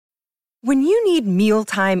When you need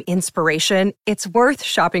mealtime inspiration, it's worth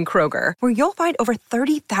shopping Kroger, where you'll find over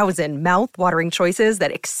 30,000 mouth-watering choices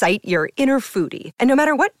that excite your inner foodie. And no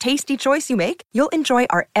matter what tasty choice you make, you'll enjoy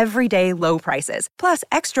our everyday low prices, plus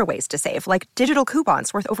extra ways to save, like digital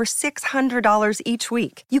coupons worth over $600 each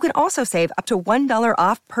week. You can also save up to $1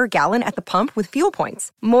 off per gallon at the pump with fuel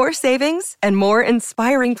points. More savings and more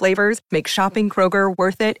inspiring flavors make shopping Kroger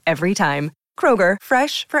worth it every time. Kroger,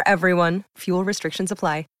 fresh for everyone. Fuel restrictions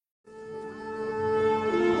apply.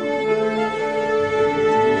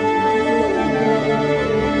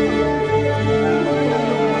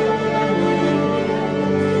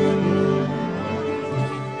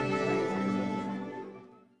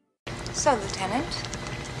 So, Lieutenant,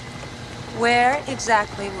 where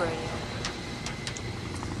exactly were you?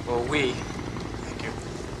 Well, thank you,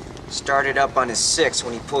 started up on his 6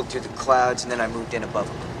 when he pulled through the clouds, and then I moved in above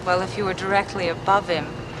him. Well, if you were directly above him,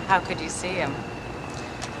 how could you see him?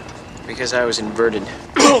 Because I was inverted.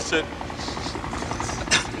 Bullshit.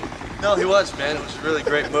 No, he was, man. It was a really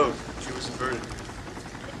great move. She was inverted.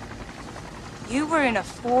 You were in a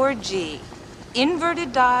 4G,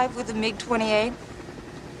 inverted dive with a MiG-28?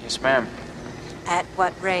 Yes, ma'am. At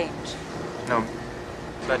what range? No,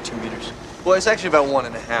 about 2 meters. Well, it's actually about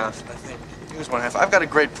 1.5, I think. It was 1.5. I've got a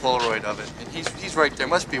great Polaroid of it, and he's right there.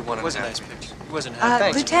 Must be 1.5. It was a nice picture. It wasn't half.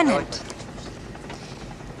 Thanks. Lieutenant,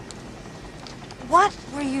 what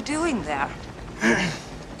were you doing there?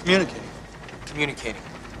 Communicating.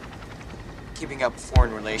 Keeping up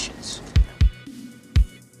foreign relations.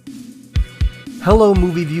 Hello,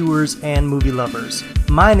 movie viewers and movie lovers.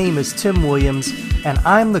 My name is Tim Williams, and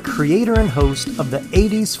I'm the creator and host of the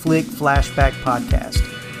 80s Flick Flashback Podcast.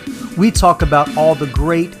 We talk about all the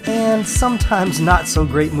great and sometimes not so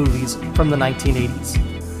great movies from the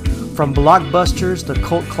 1980s. From blockbusters to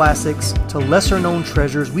cult classics to lesser known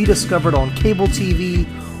treasures we discovered on cable TV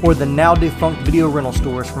or the now defunct video rental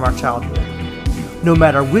stores from our childhood. No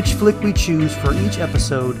matter which flick we choose for each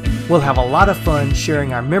episode, we'll have a lot of fun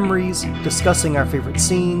sharing our memories, discussing our favorite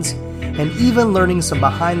scenes, and even learning some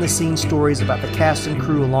behind-the-scenes stories about the cast and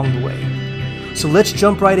crew along the way. So let's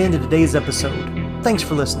jump right into today's episode. Thanks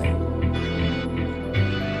for listening.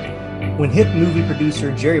 When hit movie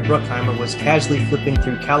producer Jerry Bruckheimer was casually flipping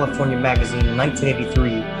through California Magazine in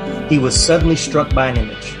 1983, he was suddenly struck by an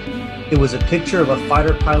image. It was a picture of a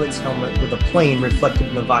fighter pilot's helmet with a plane reflected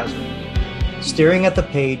in the visor. Staring at the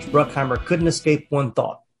page, Bruckheimer couldn't escape one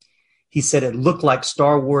thought. He said it looked like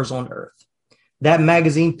Star Wars on Earth. That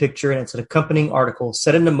magazine picture and its accompanying article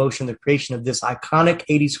set into motion the creation of this iconic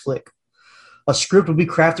 80s flick. A script would be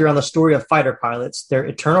crafted around the story of fighter pilots, their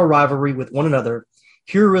eternal rivalry with one another,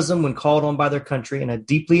 heroism when called on by their country, and a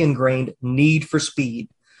deeply ingrained need for speed.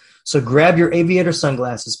 So grab your aviator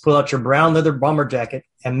sunglasses, pull out your brown leather bomber jacket,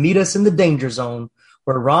 and meet us in the danger zone,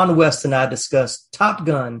 where Ron West and I discuss Top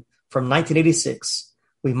Gun from 1986.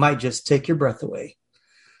 We might just take your breath away.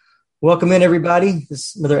 Welcome in, everybody. This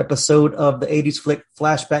is another episode of the 80s Flick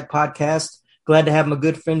Flashback Podcast. Glad to have my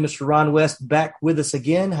good friend, Mr. Ron West, back with us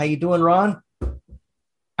again. How you doing, Ron?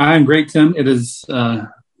 I'm great, Tim. It is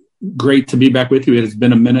great to be back with you. It has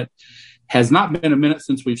been a minute. Has not been a minute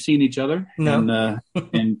since we've seen each other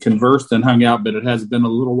and conversed and hung out, but it has been a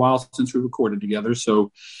little while since we recorded together.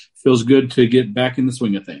 So feels good to get back in the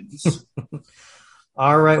swing of things.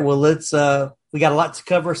 All right. Well, we got a lot to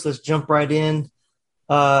cover, so let's jump right in.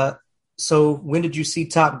 So when did you see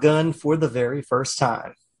Top Gun for the very first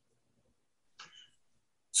time?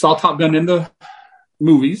 Saw Top Gun in the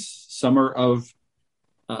movies, summer of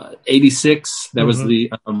 86. That was the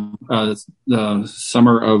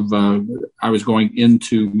summer of I was going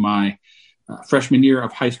into my freshman year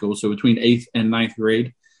of high school, so between 8th and 9th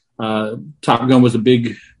grade. Top Gun was a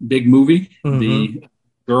big movie. The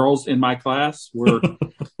girls in my class were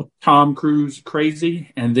Tom Cruise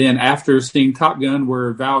crazy, and then after seeing Top Gun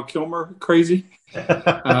were Val Kilmer crazy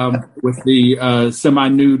with the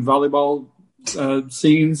semi-nude volleyball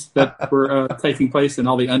scenes that were taking place and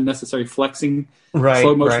all the unnecessary flexing,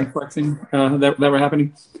 slow motion flexing that were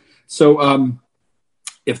happening. So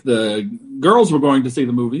if the girls were going to see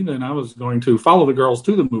the movie, then I was going to follow the girls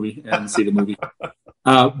to the movie and see the movie.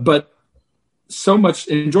 But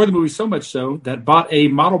enjoyed the movie so much so that bought a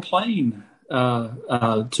model plane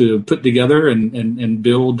to put together and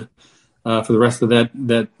build for the rest of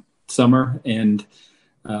that summer, and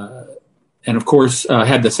of course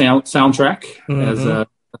had the soundtrack as I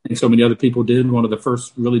think so many other people did. One of the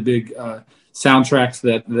first really big soundtracks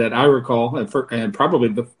that I recall, and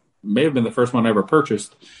probably may have been the first one I ever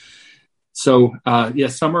purchased. So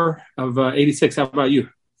summer of 86. How about you?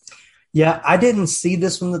 Yeah, I didn't see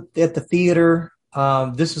this one at the theater.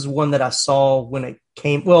 This is one that I saw when it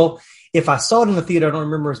came. Well, if I saw it in the theater, I don't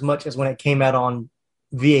remember as much as when it came out on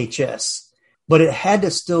VHS. But it had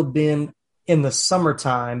to still been in the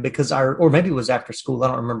summertime because or maybe it was after school. I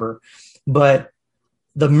don't remember. But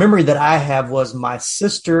the memory that I have was my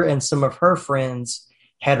sister and some of her friends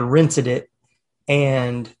had rented it,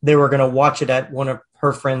 and they were going to watch it at one of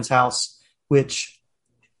her friends' house, which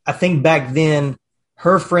I think back then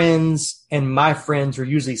her friends and my friends were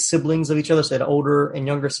usually siblings of each other, so they had older and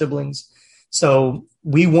younger siblings. So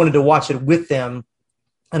we wanted to watch it with them.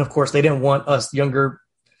 And of course, they didn't want us the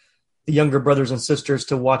younger brothers and sisters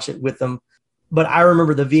to watch it with them. But I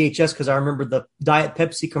remember the VHS because I remember the Diet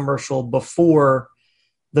Pepsi commercial before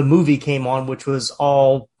the movie came on, which was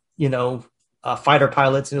all, fighter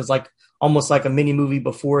pilots. And it was like almost like a mini movie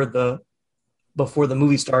before the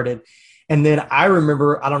movie started. And then I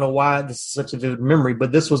remember, I don't know why this is such a vivid memory,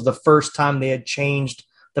 but this was the first time they had changed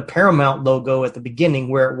the Paramount logo at the beginning,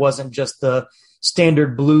 where it wasn't just the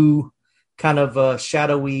standard blue kind of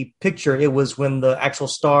shadowy picture. It was when the actual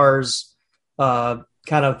stars kind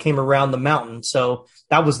of came around the mountain. So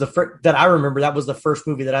that was the first that I remember. That was the first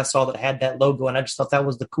movie that I saw that had that logo. And I just thought that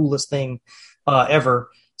was the coolest thing ever.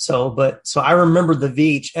 So I remember the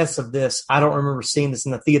VHS of this. I don't remember seeing this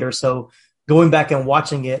in the theater. So going back and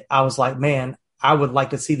watching it, I was like, man, I would like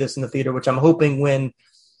to see this in the theater, which I'm hoping when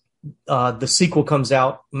the sequel comes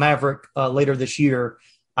out, Maverick, later this year,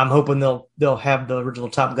 I'm hoping they'll have the original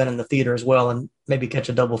Top Gun in the theater as well and maybe catch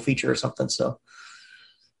a double feature or something. So,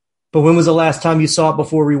 but when was the last time you saw it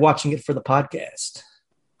before rewatching it for the podcast?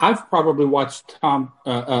 I've probably watched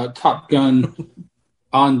Top Gun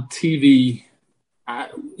on TV,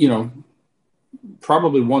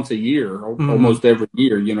 probably once a year, or almost every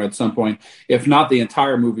year, at some point, if not the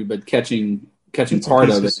entire movie, but catching part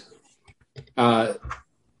of it.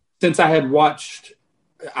 Since I had watched,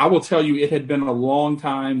 I will tell you, it had been a long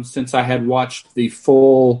time since I had watched the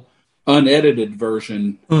full unedited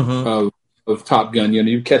version of Top Gun.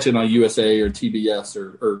 You catch it on USA or TBS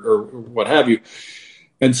or what have you.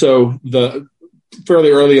 And so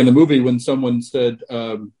fairly early in the movie, when someone said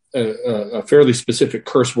a fairly specific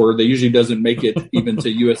curse word that usually doesn't make it even to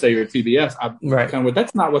USA or TBS, I kind of went,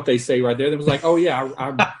 that's not what they say right there. It was like, oh yeah,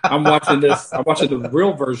 I'm watching this. I'm watching the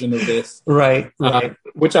real version of this, right.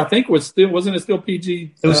 Which I think wasn't it still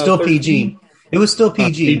PG? It was still 13? PG. It was still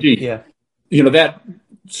PG. PG. Yeah. That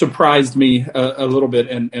surprised me a little bit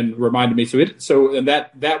and reminded me. So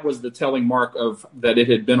that was the telling mark of that. It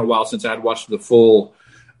had been a while since I had watched the full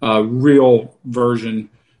real version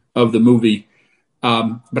of the movie.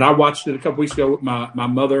 But I watched it a couple weeks ago. My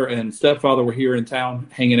mother and stepfather were here in town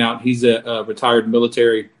hanging out. He's a retired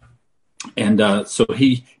military. And so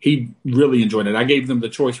he really enjoyed it. I gave them the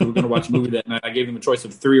choice. We were going to watch a movie that night. I gave them a choice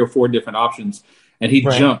of 3 or 4 different options. And he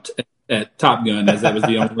jumped at Top Gun, as that was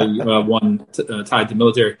the only one tied to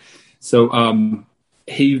military. So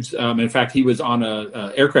he's, in fact, he was on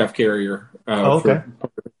a aircraft carrier.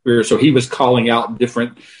 So he was calling out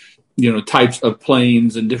different types of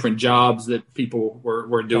planes and different jobs that people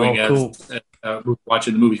were doing as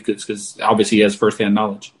watching the movie, because obviously he has firsthand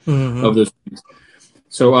knowledge of those things.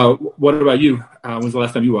 So what about you? When's the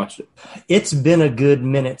last time you watched it? It's been a good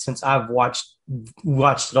minute since I've watched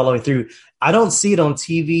it all the way through. I don't see it on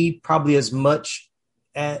TV probably as much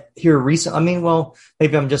here recently. I mean, well,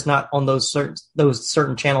 maybe I'm just not on those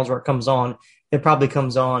certain channels where it comes on. It probably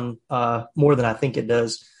comes on more than I think it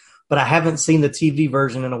does. But I haven't seen the TV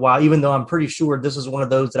version in a while, even though I'm pretty sure this is one of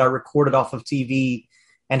those that I recorded off of TV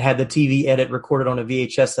and had the TV edit recorded on a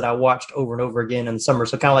VHS that I watched over and over again in the summer.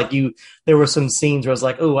 So kind of like you, there were some scenes where I was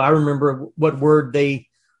like, oh, I remember what word they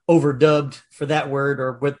overdubbed for that word,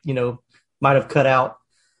 or what, might have cut out.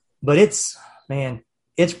 But it's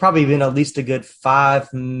probably been at least a good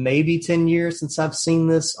 5, maybe 10 years since I've seen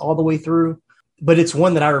this all the way through. But it's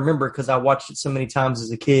one that I remember because I watched it so many times as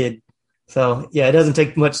a kid. So, yeah, it doesn't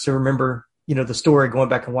take much to remember, the story, going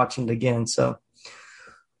back and watching it again. So,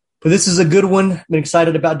 but this is a good one. Been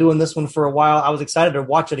excited about doing this one for a while. I was excited to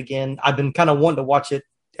watch it again. I've been kind of wanting to watch it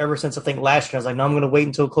ever since I think last year. I was like, no, I'm going to wait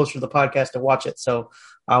until closer to the podcast to watch it. So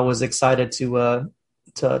I was excited to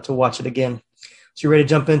watch it again. So you ready to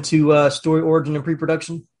jump into story, origin, and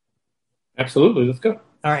pre-production? Absolutely. Let's go.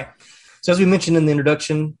 All right. So as we mentioned in the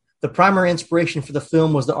introduction, the primary inspiration for the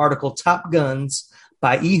film was the article Top Guns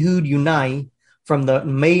by Ehud Unai from the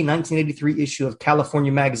May 1983 issue of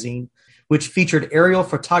California Magazine, which featured aerial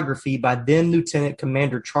photography by then Lieutenant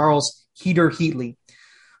Commander Charles Heater Heatley.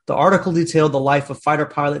 The article detailed the life of fighter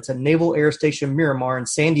pilots at Naval Air Station Miramar in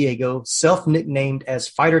San Diego, self-nicknamed as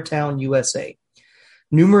Fightertown, USA.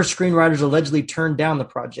 Numerous screenwriters allegedly turned down the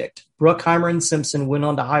project. Bruckheimer and Simpson went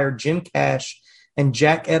on to hire Jim Cash and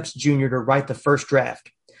Jack Epps Jr. to write the first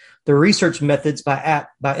draft. The research methods by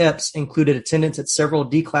Epps included attendance at several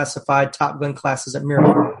declassified Top Gun classes at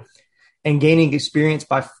Miramar and gaining experience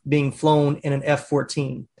by being flown in an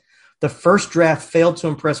F-14. The first draft failed to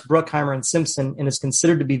impress Bruckheimer and Simpson and is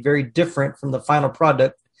considered to be very different from the final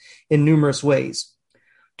product in numerous ways.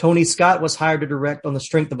 Tony Scott was hired to direct on the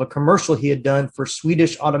strength of a commercial he had done for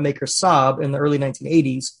Swedish automaker Saab in the early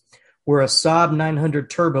 1980s, where a Saab 900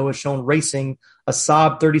 Turbo is shown racing a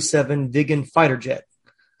Saab 37 Viggen fighter jet.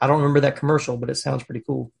 I don't remember that commercial, but it sounds pretty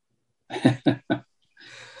cool.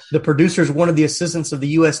 The producers wanted the assistance of the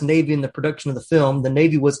U.S. Navy in the production of the film. The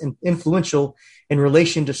Navy was influential in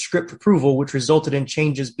relation to script approval, which resulted in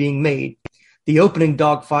changes being made. The opening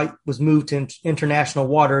dogfight was moved to international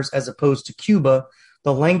waters as opposed to Cuba.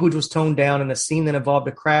 The language was toned down, and a scene that involved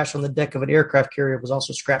a crash on the deck of an aircraft carrier was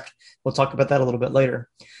also scrapped. We'll talk about that a little bit later.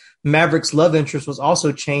 Maverick's love interest was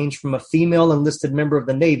also changed from a female enlisted member of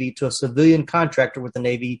the Navy to a civilian contractor with the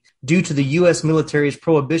Navy due to the U.S. military's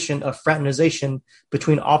prohibition of fraternization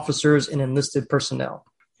between officers and enlisted personnel.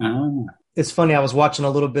 Oh. It's funny, I was watching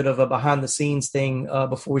a little bit of a behind-the-scenes thing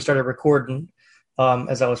before we started recording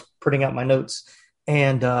as I was printing out my notes.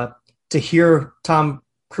 And to hear Tom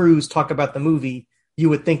Cruise talk about the movie, you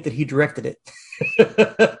would think that he directed it.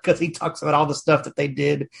 Because he talks about all the stuff that they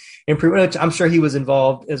did, and I'm sure he was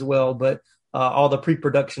involved as well. But all the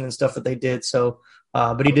pre-production and stuff that they did. So,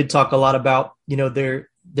 but he did talk a lot about their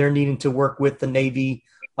needing to work with the Navy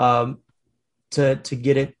to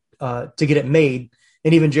get it made.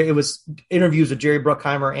 And even it was interviews with Jerry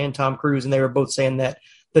Bruckheimer and Tom Cruise, and they were both saying that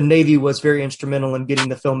the Navy was very instrumental in getting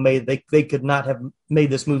the film made. They could not have made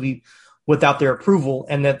this movie without their approval,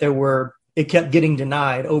 and that it kept getting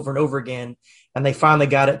denied over and over again. And they finally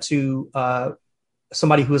got it to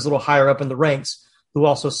somebody who was a little higher up in the ranks, who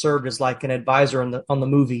also served as like an advisor on the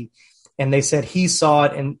movie. And they said he saw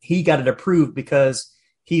it and he got it approved because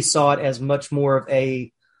he saw it as much more of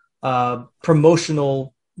a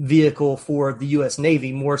promotional vehicle for the U.S.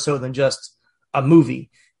 Navy, more so than just a movie.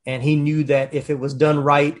 And he knew that if it was done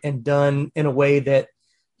right and done in a way that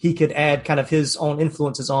he could add kind of his own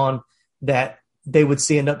influences on, that they would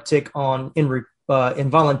see an uptick in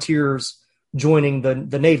volunteers joining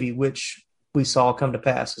the Navy, which we saw come to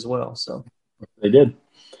pass as well. So they did.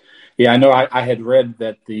 Yeah, I know. I had read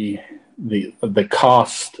that the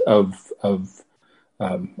cost of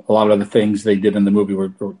a lot of the things they did in the movie were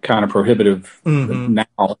kind of prohibitive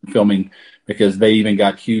now filming, because they even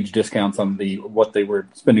got huge discounts on what they were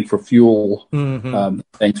spending for fuel.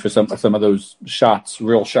 Thanks for some of those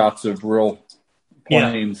real shots of real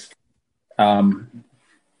planes. Yeah.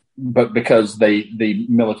 But because the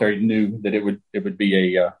military knew that it would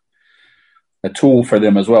be a tool for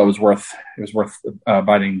them as well, it was worth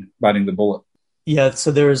biting the bullet. Yeah.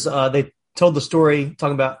 So there's they told the story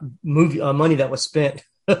talking about movie money that was spent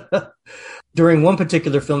during one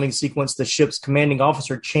particular filming sequence. The ship's commanding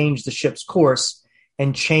officer changed the ship's course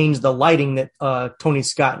and changed the lighting that Tony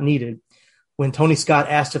Scott needed. When Tony Scott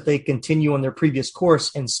asked if they continue on their previous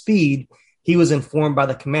course and speed, he was informed by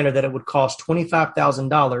the commander that it would cost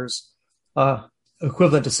 $25,000,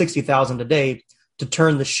 equivalent to $60,000 today, to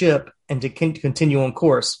turn the ship and to continue on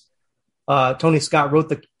course. Tony Scott wrote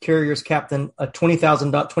the carrier's captain a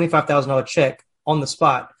 $25,000 check on the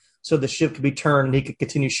spot so the ship could be turned and he could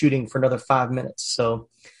continue shooting for another 5 minutes. So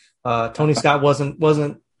Tony Scott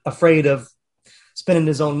wasn't afraid of spending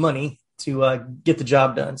his own money to get the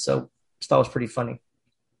job done. So I thought it was pretty funny.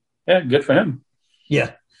 Yeah, good for him.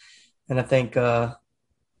 Yeah. And I think, Tom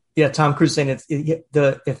Cruise saying if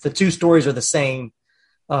the two stories are the same,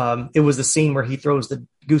 it was the scene where he throws the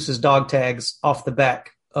Goose's dog tags off the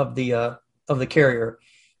back of the carrier,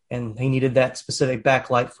 and he needed that specific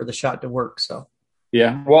backlight for the shot to work. So,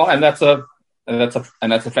 yeah, well, and that's a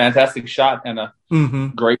fantastic shot and a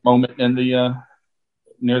great moment in the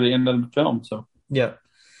near the end of the film. So, yeah.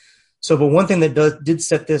 So, but one thing that did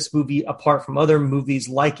set this movie apart from other movies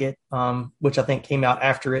like it, which I think came out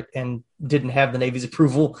after it and didn't have the Navy's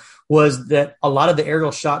approval, was that a lot of the aerial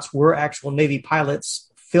shots were actual Navy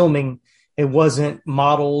pilots filming. It wasn't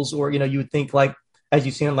models, or you would think, like as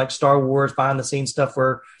you've seen in like Star Wars behind the scenes stuff,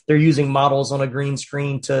 where they're using models on a green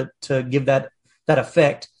screen to give that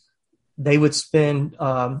effect. They would spend,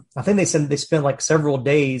 I think they said they spent like several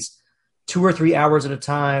days, 2 or 3 hours at a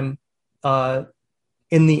time,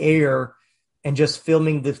 in the air and just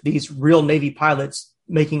filming these real Navy pilots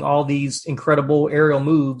making all these incredible aerial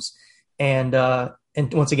moves. And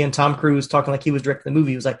once again, Tom Cruise, talking like he was directing the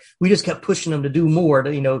movie, was like, we just kept pushing them to do more,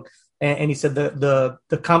 and he said the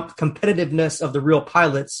competitiveness of the real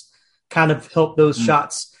pilots kind of helped those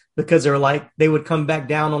shots, because they would come back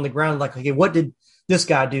down on the ground like, okay, what did this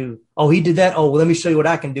guy do? Oh, he did that. Oh, well, let me show you what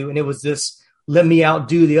I can do. And it was this, let me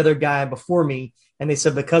outdo the other guy before me. And they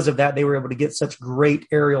said because of that, they were able to get such great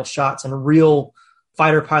aerial shots and real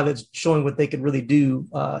fighter pilots showing what they could really do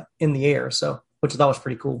in the air. So, which I thought was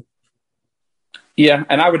pretty cool. Yeah,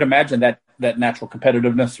 and I would imagine that natural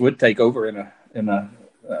competitiveness would take over in a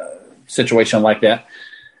situation like that.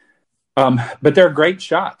 But they're great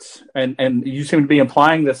shots, and you seem to be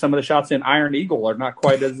implying that some of the shots in Iron Eagle are not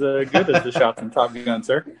quite as good as the shots in Top Gun,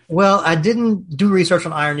 sir. Well, I didn't do research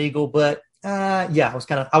on Iron Eagle, but I was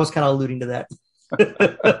kind of alluding to that.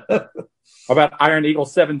 How about Iron Eagle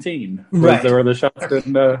 17? Right. There were the shots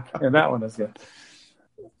in that one as well.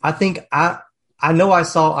 I think I know I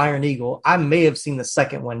saw Iron Eagle. I may have seen the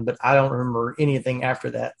second one, but I don't remember anything after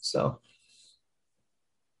that. So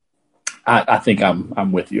I think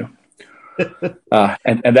I'm with you.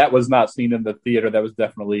 And that was not seen in the theater. That was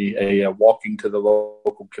definitely a walking to the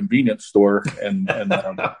local convenience store and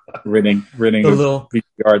renting a little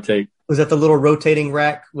VCR tape. Was that the little rotating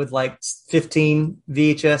rack with like 15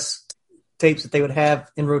 VHS tapes that they would have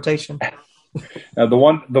in rotation? The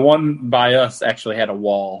one by us actually had a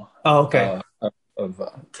wall. Oh, okay. Of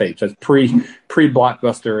tapes. That's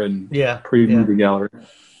pre-Blockbuster and pre-movie gallery.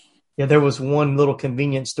 Yeah, there was one little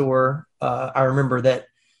convenience store. I remember that.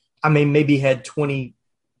 I mean, maybe had 20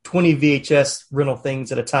 VHS rental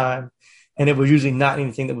things at a time, and it was usually not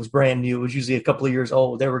anything that was brand new. It was usually a couple of years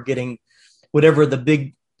old. They were getting whatever the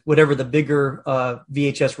bigger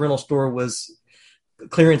VHS rental store was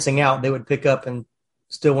clearancing out, they would pick up and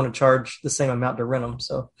still want to charge the same amount to rent them.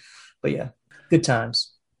 So, but yeah, good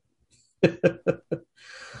times.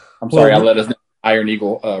 I'm sorry, I let us Iron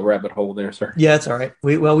Eagle rabbit hole there, sir. Yeah, it's all right.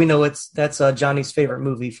 We know that's Johnny's favorite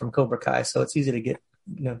movie from Cobra Kai, so it's easy to get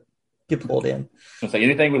pulled in. I'll say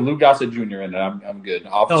anything with Lou Gossett Jr. in it, I'm good.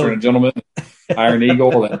 Officer and Gentleman, Iron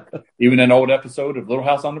Eagle, and even an old episode of Little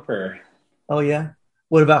House on the Prairie. Oh yeah.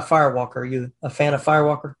 What about Firewalker? Are you a fan of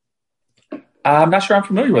Firewalker? I'm not sure I'm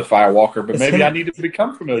familiar with Firewalker, but maybe I need to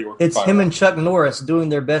become familiar with It's Firewalker. Him and Chuck Norris doing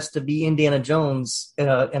their best to be Indiana Jones in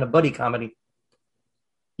a buddy comedy.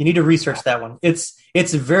 You need to research that one. It's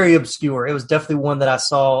very obscure. It was definitely one that I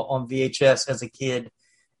saw on VHS as a kid,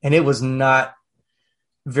 and it was not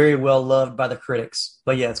very well loved by the critics.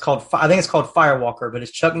 But yeah, I think it's called Firewalker, but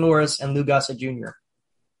it's Chuck Norris and Lou Gossett Jr.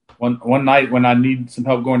 One night when I need some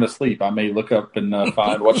help going to sleep, I may look up and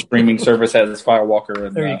find what streaming service has Firewalker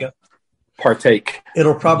and there you go. Partake.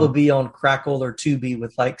 It'll probably be on Crackle or Tubi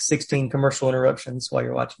with like 16 commercial interruptions while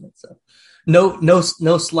you're watching it. So no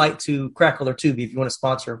slight to Crackle or Tubi. If you want to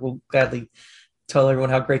sponsor, we'll gladly tell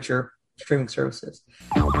everyone how great your streaming service is.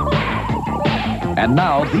 And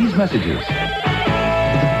now these messages.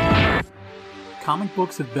 Comic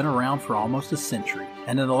books have been around for almost a century,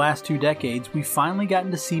 and in the last 2 decades, we've finally gotten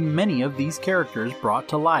to see many of these characters brought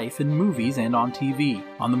to life in movies and on TV.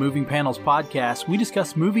 On the Moving Panels podcast, we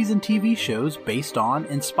discuss movies and TV shows based on,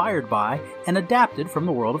 inspired by, and adapted from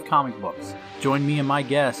the world of comic books. Join me and my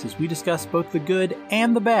guests as we discuss both the good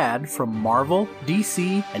and the bad from Marvel,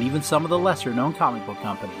 DC, and even some of the lesser-known comic book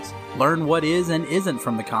companies. Learn what is and isn't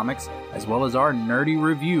from the comics, as well as our nerdy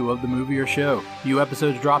review of the movie or show. New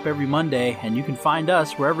episodes drop every Monday, and you can find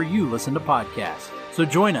us wherever you listen to podcasts. So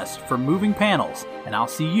join us for Moving Panels, and I'll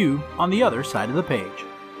see you on the other side of the page.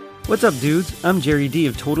 What's up, dudes? I'm Jerry D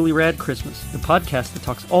of Totally Rad Christmas, the podcast that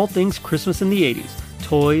talks all things Christmas in the 80s.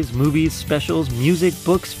 Toys, movies, specials, music,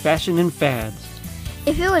 books, fashion, and fads.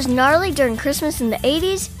 If it was gnarly during Christmas in the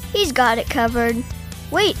 80s, he's got it covered.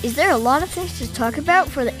 Wait, is there a lot of things to talk about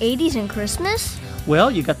for the 80s and Christmas?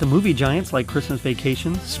 Well, you got the movie giants like Christmas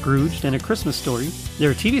Vacation, Scrooged, and A Christmas Story.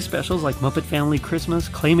 There are TV specials like Muppet Family Christmas,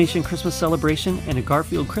 Claymation Christmas Celebration, and a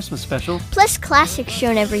Garfield Christmas special. Plus classics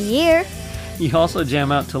shown every year. You also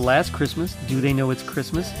jam out to Last Christmas, Do They Know It's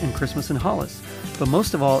Christmas, and Christmas in Hollis. But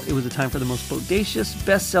most of all, it was a time for the most bodacious,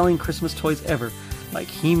 best-selling Christmas toys ever, like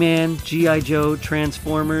He-Man, G.I. Joe,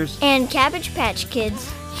 Transformers, and Cabbage Patch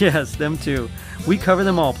Kids. Yes, them too. We cover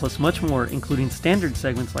them all, plus much more, including standard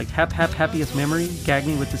segments like Hap Hap Happiest Memory, Gag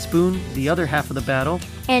Me with the Spoon, The Other Half of the Battle,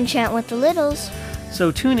 and Chant with the Littles.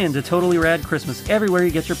 So tune in to Totally Rad Christmas everywhere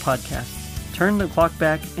you get your podcasts. Turn the clock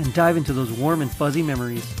back and dive into those warm and fuzzy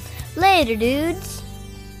memories. Later, dudes.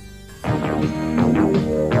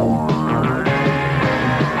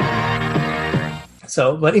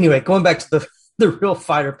 So, but anyway, going back to the real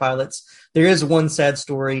fighter pilots, there is one sad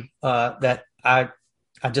story that I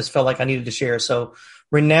just felt like I needed to share. So,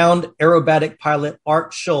 renowned aerobatic pilot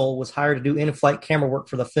Art Scholl was hired to do in-flight camera work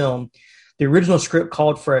for the film. The original script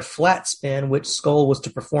called for a flat spin, which Scholl was to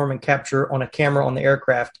perform and capture on a camera on the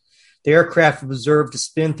aircraft. The aircraft was observed to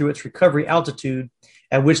spin through its recovery altitude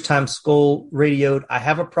at which time Skoll radioed, "I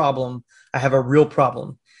have a problem. I have a real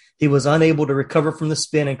problem." He was unable to recover from the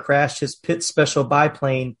spin and crashed his Pitts Special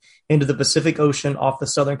biplane into the Pacific Ocean off the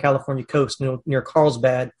Southern California coast near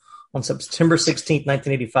Carlsbad on September 16,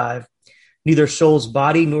 1985. Neither Scholl's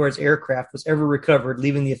body nor his aircraft was ever recovered,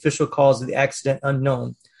 leaving the official cause of the accident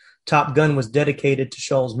unknown. Top Gun was dedicated to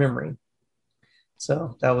Scholl's memory.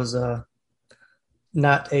 So that was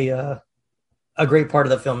not a great part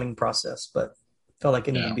of the filming process, but felt like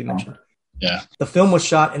it needed to be mentioned. Yeah. The film was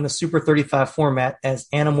shot in the Super 35 format as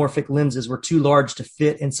anamorphic lenses were too large to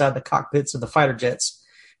fit inside the cockpits of the fighter jets.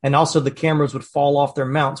 And also the cameras would fall off their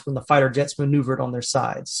mounts when the fighter jets maneuvered on their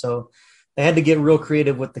sides. So they had to get real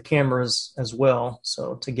creative with the cameras as well.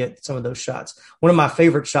 So to get some of those shots. One of my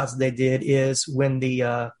favorite shots they did is when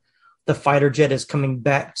the fighter jet is coming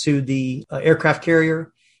back to the aircraft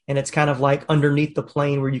carrier, and it's kind of like underneath the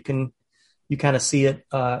plane where you kind of see it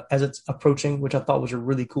as it's approaching, which I thought was a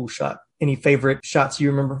really cool shot. Any favorite shots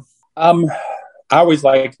you remember? I always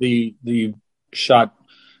like the shot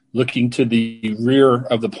looking to the rear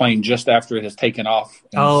of the plane just after it has taken off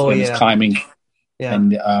and is climbing. Yeah.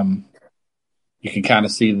 And you can kind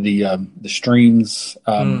of see the streams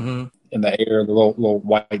in the air, the little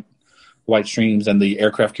white streams, and the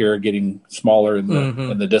aircraft carrier getting smaller in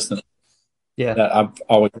the distance. Yeah, I've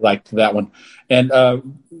always liked that one. And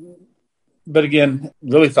but again,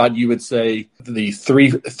 really thought you would say the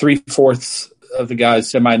three-fourths of the guys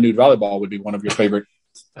semi-nude volleyball would be one of your favorite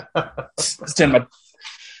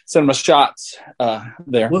cinema shots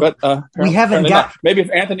there. Well, but we haven't got not. Maybe if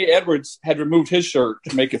Anthony Edwards had removed his shirt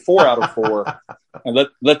to make it 4 out of 4 and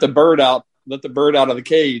let the bird out of the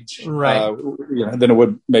cage, right? Then it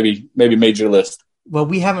would maybe made your list. Well,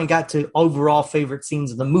 we haven't got to overall favorite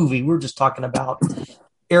scenes of the movie. We're just talking about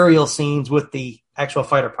aerial scenes with the actual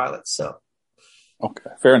fighter pilots. So,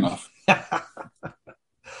 okay, fair enough.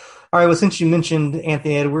 All right. Well, since you mentioned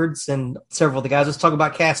Anthony Edwards and several of the guys, let's talk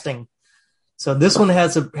about casting. So this one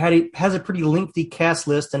has a pretty lengthy cast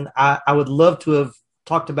list, and I would love to have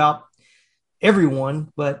talked about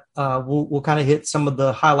everyone, but we'll kind of hit some of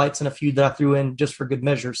the highlights and a few that I threw in just for good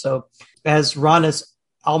measure. So as Ron has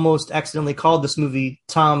almost accidentally called this movie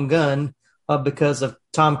Tom Gun because of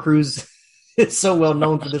Tom Cruise is so well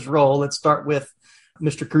known for this role. Let's start with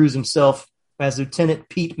Mr. Cruise himself as Lieutenant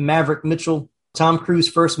Pete Maverick Mitchell. Tom Cruise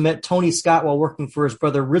first met Tony Scott while working for his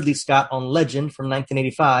brother Ridley Scott on Legend from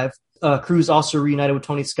 1985. Cruise also reunited with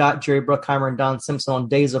Tony Scott, Jerry Bruckheimer, and Don Simpson on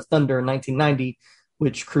Days of Thunder in 1990,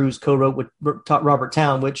 which Cruise co-wrote with Robert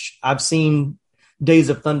Towne, which I've seen Days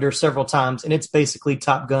of Thunder several times, and it's basically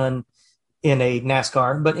Top Gun in a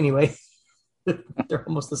NASCAR. But anyway, they're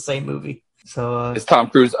almost the same movie. So is Tom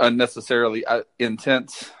Cruise unnecessarily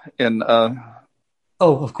intense in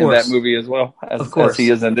of course, in that movie as well, as he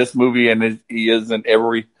is in this movie, and he is in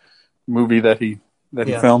every movie that he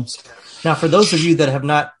films. Now, for those of you that have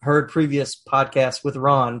not heard previous podcasts with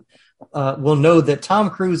Ron, will know that Tom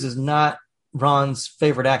Cruise is not Ron's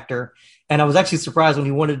favorite actor. And I was actually surprised when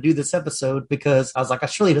he wanted to do this episode because I was like, I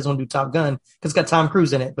surely doesn't want to do Top Gun because it's got Tom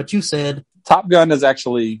Cruise in it. But you said Top Gun is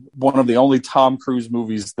actually one of the only Tom Cruise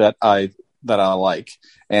movies that I like.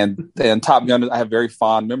 And Top Gun, I have very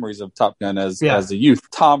fond memories of Top Gun as a youth.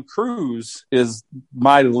 Tom Cruise is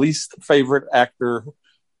my least favorite actor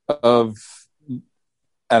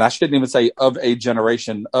and I shouldn't even say of a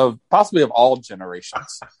generation, of possibly of all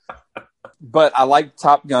generations. But I like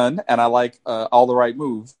Top Gun and I like All the Right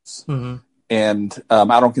Moves. Mm-hmm. And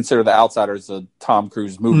I don't consider The Outsiders a Tom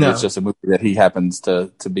Cruise movie. No. It's just a movie that he happens to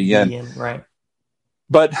be in. Right.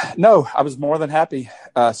 But no, I was more than happy.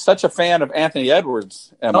 Such a fan of Anthony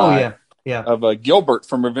Edwards. Of Gilbert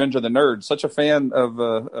from Revenge of the Nerds. Such a fan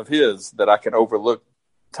of his that I can overlook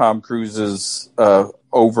Tom Cruise's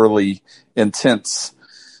overly intense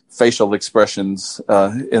facial expressions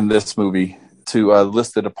in this movie to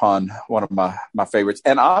list it upon one of my favorites.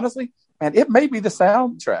 And honestly, man, it may be the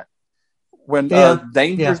soundtrack. When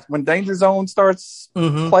Danger Zone starts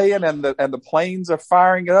playing and the planes are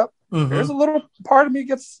firing up, there's a little part of me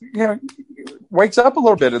wakes up a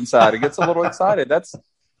little bit inside. It gets a little excited. That's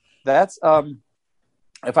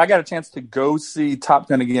if I got a chance to go see Top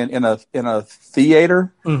Gun again in a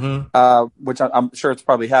theater, which I'm sure it's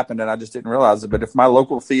probably happened and I just didn't realize it. But if my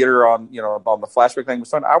local theater on the flashback thing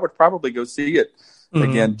was on, I would probably go see it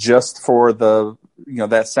again just for the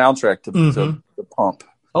that soundtrack to pump.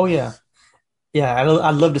 Oh yeah. Yeah,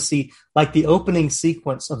 I'd love to see like the opening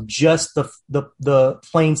sequence of just the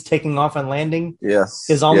planes taking off and landing. Yes,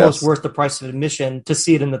 is almost worth the price of admission to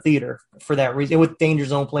see it in the theater for that reason, with Danger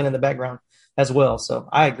Zone playing in the background as well. So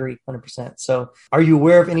I agree 100%. So are you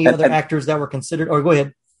aware of any other actors that were considered? Or go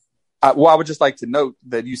ahead. I would just like to note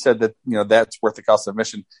that you said that, that's worth the cost of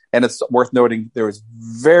admission. And it's worth noting there was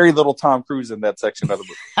very little Tom Cruise in that section of the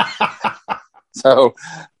movie. So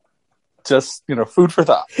just, food for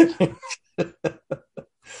thought.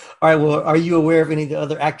 All right. Well, are you aware of any of the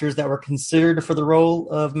other actors that were considered for the role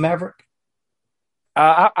of Maverick?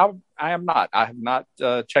 I am not. I have not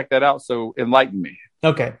checked that out. So enlighten me.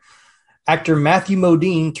 Okay. Actor Matthew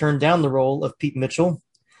Modine turned down the role of Pete Mitchell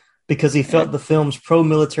because he felt the film's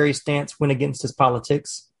pro-military stance went against his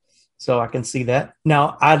politics. So I can see that.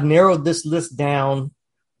 Now, I've narrowed this list down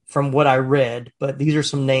from what I read, but these are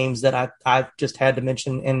some names that I've just had to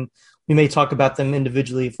mention, and we may talk about them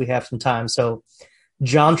individually if we have some time. So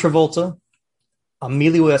John Travolta,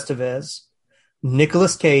 Emilio Estevez,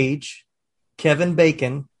 Nicolas Cage, Kevin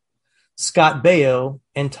Bacon, Scott Baio,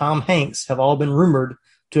 and Tom Hanks have all been rumored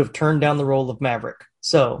to have turned down the role of Maverick.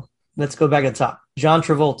 So let's go back to the top. John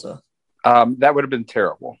Travolta. That would have been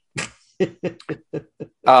terrible.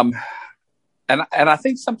 And I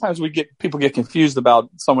think sometimes people get confused about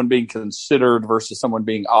someone being considered versus someone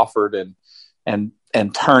being offered and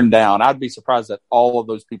turned down. I'd be surprised that all of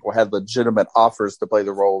those people had legitimate offers to play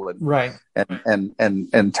the role and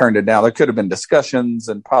turned it down. There could have been discussions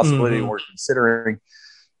and possibility we're considering.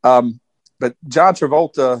 But John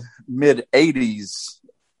Travolta, mid 80s,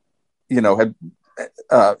 had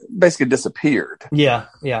basically disappeared. Yeah.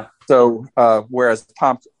 Yeah. So, whereas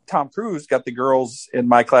Tom Cruise got the girls in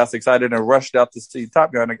my class excited and rushed out to see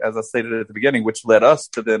Top Gun, as I stated at the beginning, which led us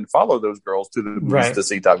to then follow those girls to the movies to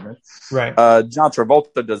see Top Gun. Right. John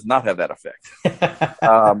Travolta does not have that effect.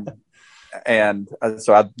 And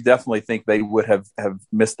so I definitely think they would have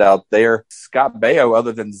missed out there. Scott Baio,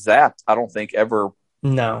 other than Zapped, I don't think ever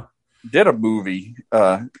did a movie.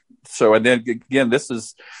 So, and then again, this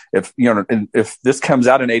is, if this comes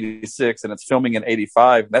out in 86 and it's filming in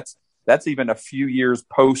 85, that's even a few years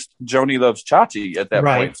post Joni Loves Chachi at that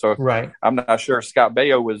point. So I'm not sure Scott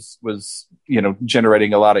Baio was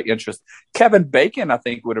generating a lot of interest. Kevin Bacon, I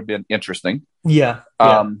think, would have been interesting. Yeah.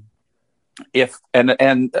 If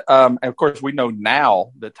of course we know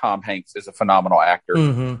now that Tom Hanks is a phenomenal actor,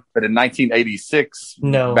 but in 1986,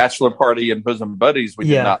 Bachelor Party and Bosom Buddies, we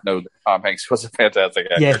did not know that Tom Hanks was a fantastic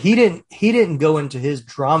actor. Yeah, he didn't go into his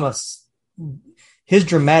dramas. His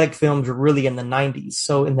dramatic films were really in the 90s.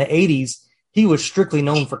 So in the 80s, he was strictly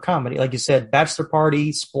known for comedy. Like you said, Bachelor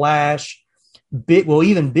Party, Splash,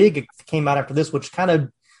 even Big came out after this, which kind of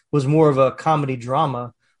was more of a comedy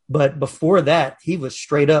drama. But before that, he was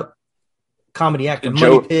straight up comedy actor.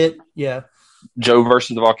 Money Pit, yeah. Joe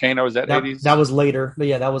versus the Volcano, is that 80s? That was later. But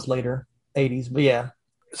yeah, that was later 80s. But yeah.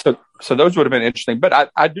 So those would have been interesting. But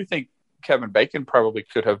I do think Kevin Bacon probably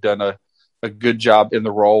could have done a good job in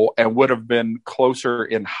the role and would have been closer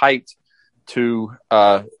in height to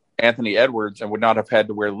Anthony Edwards and would not have had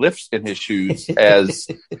to wear lifts in his shoes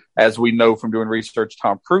as we know from doing research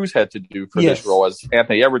Tom Cruise had to do for this role, as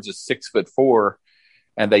Anthony Edwards is 6'4",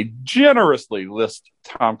 and they generously list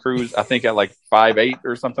Tom Cruise, I think, at like 5'8"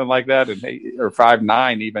 or something like that, or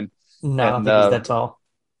 5'9" even. No, I think he's that tall.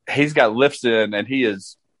 He's got lifts in, and he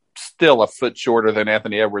is still a foot shorter than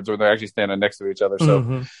Anthony Edwards when they're actually standing next to each other.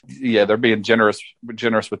 So yeah, they're being generous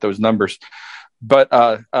with those numbers. But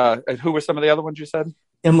who were some of the other ones you said?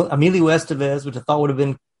 Emilio Estevez, which I thought would have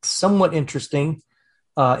been somewhat interesting.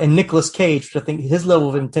 And Nicolas Cage, which I think his level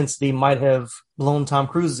of intensity might have blown Tom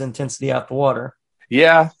Cruise's intensity out the water.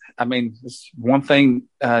 Yeah. I mean, it's one thing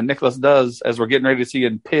Nicolas does, as we're getting ready to see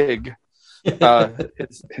in Pig,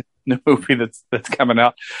 it's new movie that's coming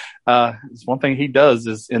out. It's one thing he does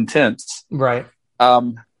is intense, right?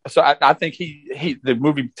 So I think the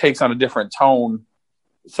movie takes on a different tone.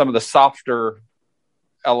 Some of the softer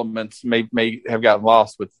elements may have gotten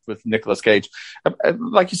lost with Nicolas Cage.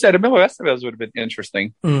 Like you said, Emilio Estevez would have been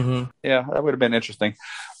interesting. Yeah, that would have been interesting.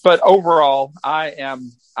 But overall,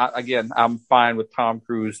 I'm fine with Tom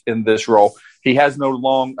Cruise in this role. He has no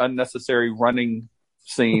long, unnecessary running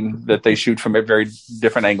scene that they shoot from at very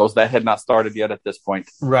different angles. That had not started yet at this point.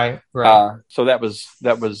 Right. So that was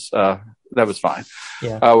fine.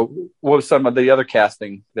 Yeah. What was some of the other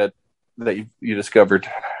casting that you discovered?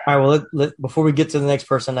 All right. Well, before we get to the next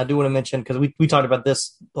person, I do want to mention, because we talked about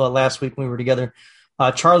this last week when we were together.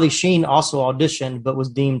 Charlie Sheen also auditioned, but was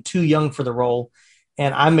deemed too young for the role.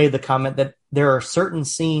 And I made the comment that there are certain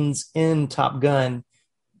scenes in Top Gun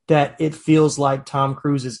that it feels like Tom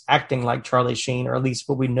Cruise is acting like Charlie Sheen, or at least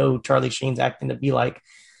what we know Charlie Sheen's acting to be like.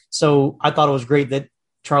 So I thought it was great that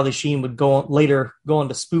Charlie Sheen would go on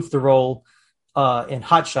to spoof the role in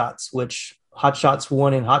Hot Shots, which Hot Shots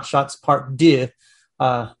 1 and Hot Shots Part 2,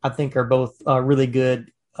 I think are both really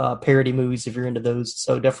good parody movies if you're into those.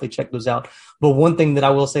 So definitely check those out. But one thing that I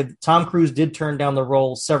will say, Tom Cruise did turn down the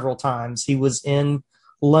role several times. He was in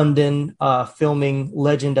London filming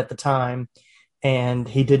Legend at the time, and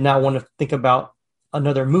he did not want to think about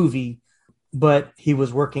another movie, but he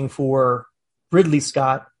was working for Ridley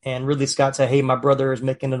Scott, and Ridley Scott said, hey, my brother is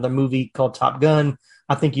making another movie called Top Gun.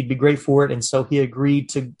 I think you'd be great for it. And so he agreed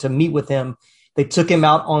to meet with him. They took him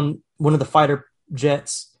out on one of the fighter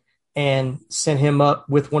jets and sent him up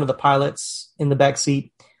with one of the pilots in the back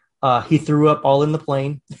seat. He threw up all in the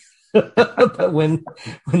plane. But when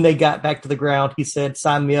they got back to the ground, he said,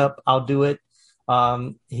 sign me up, I'll do it.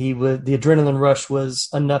 The adrenaline rush was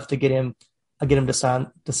enough to get him to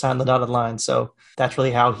sign the dotted line. So that's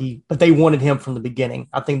really how but they wanted him from the beginning.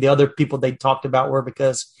 I think the other people they talked about were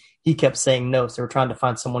because he kept saying no. So they were trying to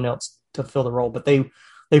find someone else to fill the role, but they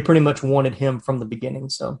pretty much wanted him from the beginning.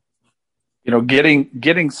 So,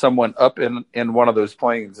 getting someone up in one of those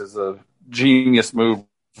planes is a genius move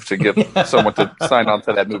to get someone to sign on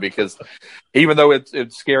to that movie, because even though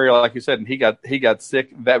it's scary, like you said, and he got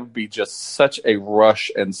sick, that would be just such a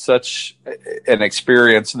rush and such an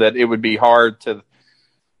experience that it would be hard to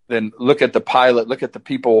then look at the pilot, look at the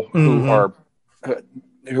people who are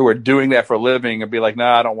doing that for a living, and be like,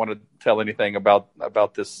 I don't want to tell anything about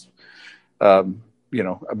this,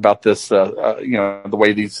 about this, the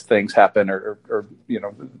way these things happen, or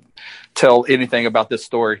tell anything about this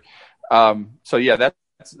story. So yeah,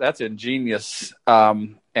 that's ingenious.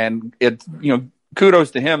 And it,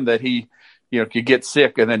 kudos to him that he, could get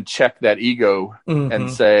sick and then check that ego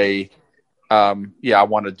and say, I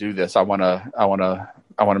want to do this. I want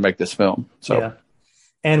to make this film. So, yeah.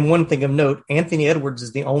 And one thing of note, Anthony Edwards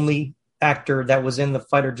is the only actor that was in the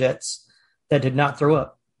fighter jets that did not throw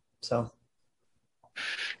up. So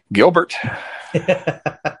Gilbert,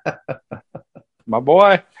 my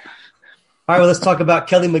boy. All right, well, let's talk about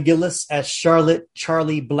Kelly McGillis as Charlotte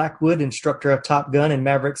Charlie Blackwood, instructor of Top Gun and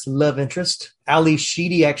Maverick's love interest. Ali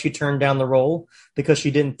Sheedy actually turned down the role because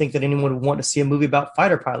she didn't think that anyone would want to see a movie about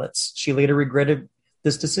fighter pilots. She later regretted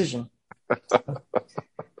this decision.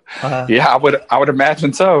 Yeah, I would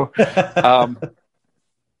imagine so. I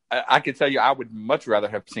can tell you, I would much rather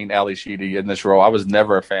have seen Ali Sheedy in this role. I was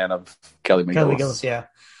never a fan of Kelly McGillis. Kelly McGillis, yeah.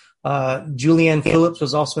 Julianne Phillips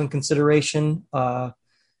was also in consideration.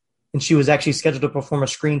 And she was actually scheduled to perform a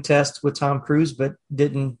screen test with Tom Cruise, but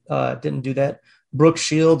didn't do that. Brooke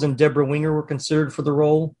Shields and Deborah Winger were considered for the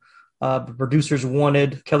role. The producers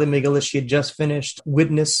wanted Kelly McGillis. She had just finished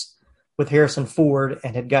Witness with Harrison Ford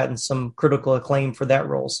and had gotten some critical acclaim for that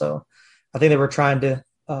role. So I think they were trying to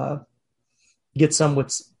get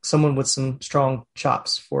someone with some strong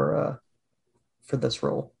chops for this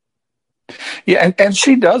role. Yeah, and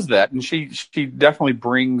she does that, and she definitely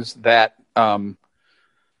brings that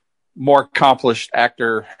more accomplished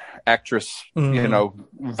actress,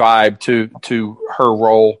 vibe to her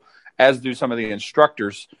role, as do some of the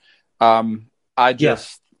instructors. For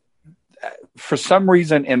some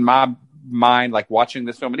reason in my mind, like watching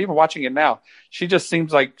this film and even watching it now, she just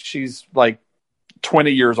seems like she's like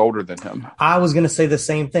 20 years older than him. I was going to say the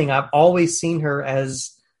same thing. I've always seen her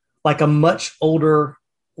as like a much older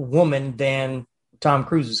woman than Tom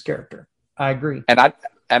Cruise's character. I agree. And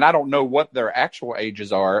I don't know what their actual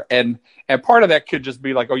ages are. And part of that could just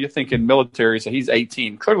be like, oh, you're thinking military, so he's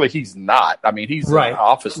 18. Clearly he's not. I mean, he's an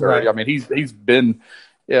officer. Right. I mean, he's been,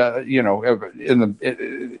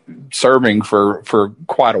 serving for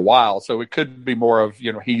quite a while. So it could be more of,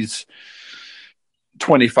 he's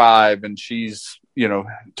 25 and she's,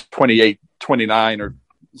 28, 29 or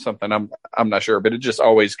something. I'm not sure, but it just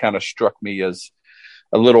always kind of struck me as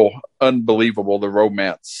a little unbelievable, the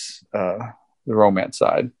romance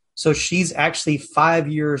side. So she's actually 5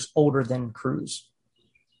 years older than Cruise.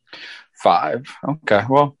 5. Okay.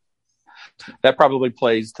 Well, that probably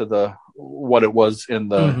plays to what it was in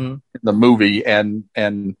the movie, and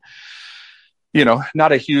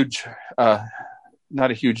not a huge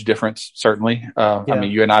difference, certainly. I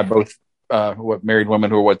mean, you and I both married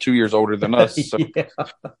women who are 2 years older than us. So, we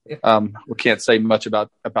can't say much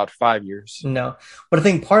about 5 years. No, but I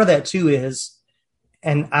think part of that too is,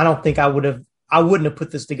 and I don't think I wouldn't have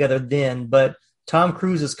put this together then, but Tom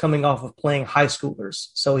Cruise is coming off of playing high schoolers.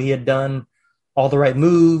 So he had done All the Right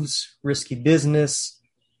Moves, Risky Business,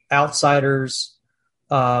 Outsiders.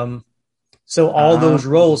 So all those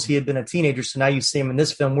roles, he had been a teenager. So now you see him in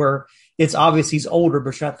this film where it's obvious he's older,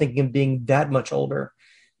 but you're not thinking him being that much older.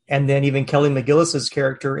 And then even Kelly McGillis's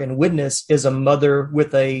character in Witness is a mother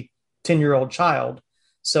with a 10-year-old child.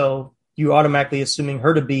 So you automatically assuming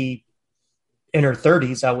her to be in her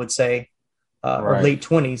 30s, I would say, or late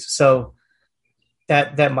 20s. So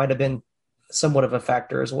that might have been somewhat of a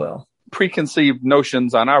factor as well. Preconceived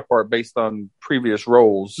notions on our part based on previous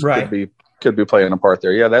roles right. could be playing a part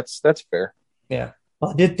there. Yeah, that's fair. Yeah.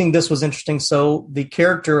 Well, I did think this was interesting. So the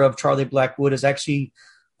character of Charlie Blackwood is actually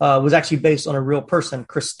was actually based on a real person.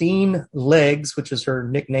 Christine Legs, which is her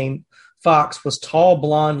nickname, Fox, was tall,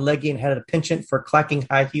 blonde, leggy, and had a penchant for clacking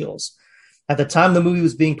high heels. At the time the movie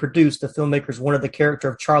was being produced, the filmmakers wanted the character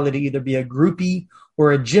of Charlie to either be a groupie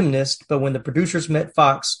or a gymnast, but when the producers met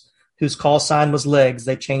Fox, whose call sign was Legs,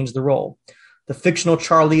 they changed the role. The fictional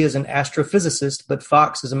Charlie is an astrophysicist, but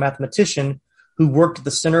Fox is a mathematician who worked at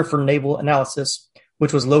the Center for Naval Analysis,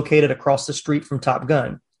 which was located across the street from Top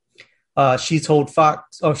Gun. She told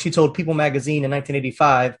People magazine in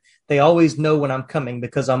 1985, "They always know when I'm coming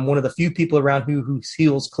because I'm one of the few people around whose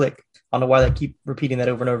heels click." I don't know why they keep repeating that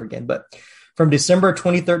over and over again. But from December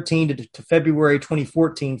 2013 to February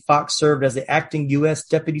 2014, Fox served as the acting U.S.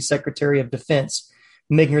 Deputy Secretary of Defense,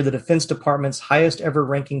 making her the Defense Department's highest ever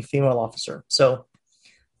ranking female officer. So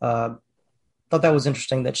thought that was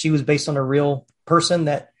interesting that she was based on a real person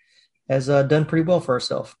that has done pretty well for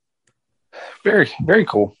herself. Very, very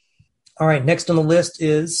cool. All right. Next on the list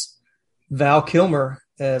is Val Kilmer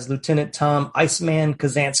as Lieutenant Tom Iceman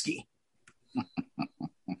Kazansky.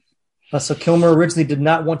 So Kilmer originally did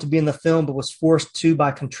not want to be in the film, but was forced to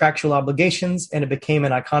by contractual obligations, and it became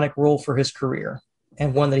an iconic role for his career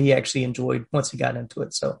and one that he actually enjoyed once he got into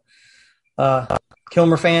it. So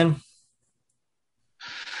Kilmer fan?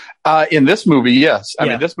 In this movie, yes. I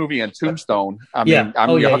mean, this movie and Tombstone, I'm your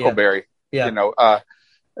Huckleberry. Yeah. You know,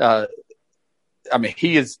 I mean,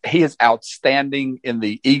 he is outstanding in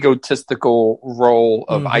the egotistical role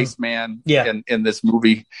of Iceman in this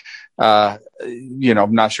movie. You know,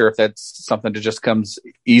 I'm not sure if that's something that just comes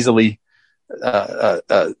easily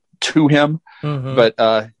to him,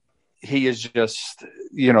 but he is just,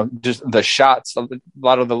 you know, just the shots, a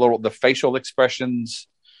lot of the facial expressions,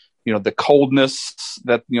 you know, the coldness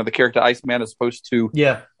that, you know, the character Iceman is supposed to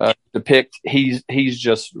depict. He's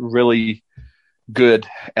just really good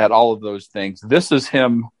at all of those things. This is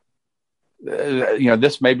him. You know,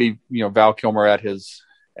 this may be, you know, Val Kilmer at his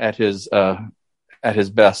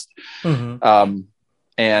best.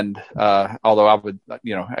 And although I would,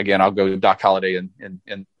 you know, again, I'll go Doc Holliday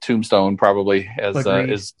in Tombstone probably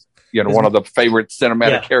as you know, one of the favorite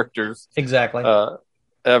cinematic characters exactly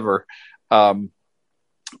ever.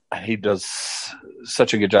 He does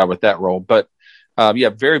such a good job with that role. But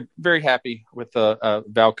very, very happy with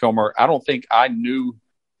Val Kilmer. I don't think I knew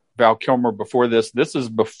Val Kilmer before this. This is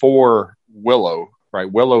before Willow, right?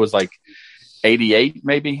 Willow is like 88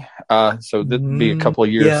 maybe. So this would be a couple of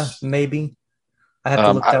years. Yeah, maybe. I have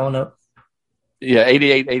to look that one up. Yeah,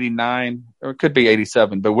 88, 89, or it could be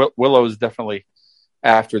 87, but Willow is definitely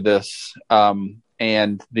after this.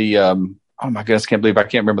 And the, oh my goodness, I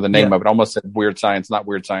can't remember the name of it. I almost said Weird Science, not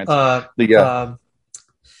Weird Science.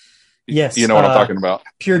 Yes. You know what I'm talking about.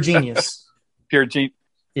 Pure Genius. Pure Genius.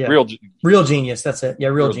 Yeah. Real Genius. That's it. Yeah,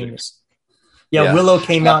 Real Genius. Yeah, Willow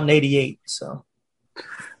came out in 88. So.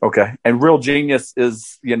 Okay. And Real Genius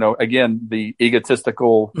is, you know, again, the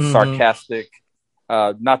egotistical, sarcastic,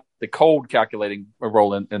 not the cold calculating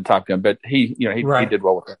role in Top Gun, but he did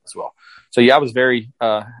well with that as well. So yeah, I was very,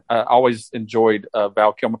 I always enjoyed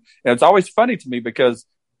Val Kilmer. And it's always funny to me because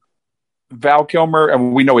Val Kilmer,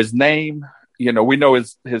 and we know his name, you know, we know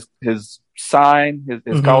his sign,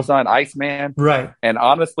 his call sign, Iceman. Right. And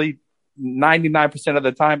honestly, 99% of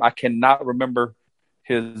the time, I cannot remember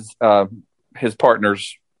his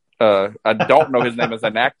partner's. I don't know his name as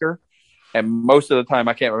an actor, and most of the time,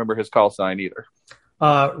 I can't remember his call sign either.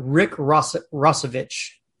 Rick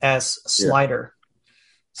Rossovich as Slider.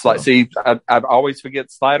 See, I always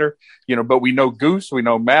forget Slider, you know, but we know Goose, we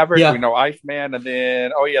know Maverick, we know Iceman, and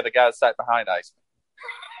then the guy that sat behind Iceman.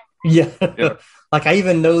 Yeah. Like I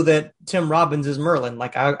even know that Tim Robbins is Merlin.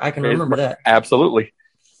 Like I can remember that. Absolutely.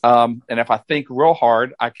 And if I think real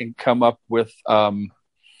hard, I can come up with, you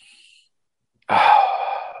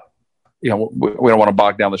know, we don't want to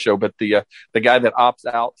bog down the show, but the guy that opts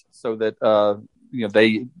out so that, you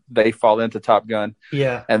know, they fall into Top Gun.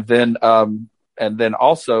 Yeah. And then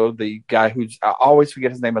also the guy who's, I always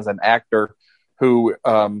forget his name as an actor, who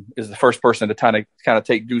is the first person to kind of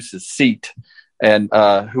take Goose's seat, and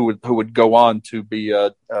who would go on to be,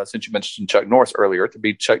 since you mentioned Chuck Norris earlier, to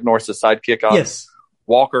be Chuck Norris's sidekick on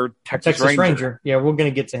Walker, Texas Ranger. Yeah, we're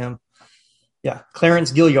going to get to him. Yeah,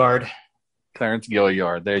 Clarence Gilliard.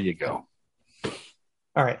 There you go.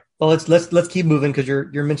 All right. Well, let's keep moving because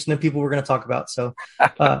you're mentioning people we're going to talk about. So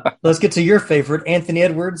let's get to your favorite, Anthony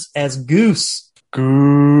Edwards as Goose.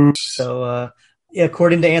 So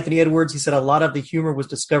according to Anthony Edwards, he said a lot of the humor was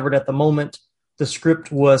discovered at the moment. the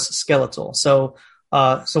script was skeletal. So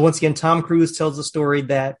once again, Tom Cruise tells the story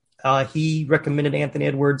that he recommended Anthony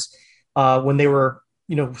Edwards when they were,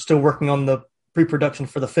 still working on the pre-production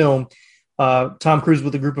for the film. Tom Cruise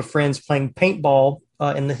with a group of friends playing paintball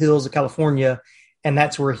in the hills of California, and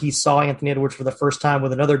that's where he saw Anthony Edwards for the first time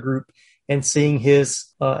with another group, and seeing his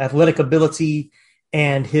athletic ability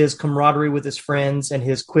and his camaraderie with his friends and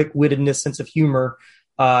his quick-wittedness, sense of humor,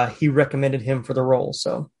 he recommended him for the role.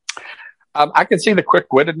 So I can see the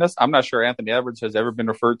quick-wittedness. I'm not sure Anthony Edwards has ever been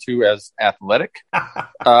referred to as athletic.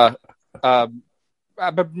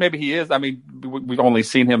 But maybe he is. I mean, we've only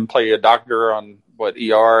seen him play a doctor on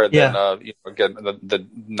ER, and then again the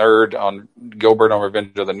nerd on Gilbert on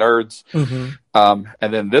Revenge of the Nerds, and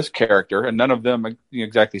then this character, and none of them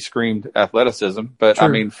exactly screamed athleticism. But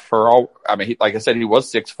True. Like I said, he was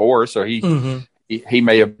 6'4", so he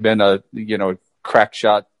may have been a crack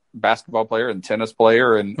shot basketball player and tennis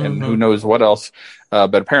player and who knows what else.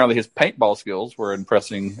 But apparently his paintball skills were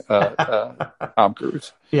impressing Tom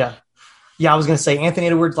Cruise. Yeah, I was going to say Anthony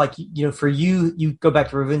Edwards, for you go back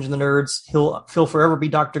to Revenge of the Nerds. He'll forever be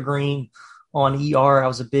Dr. Green on ER. I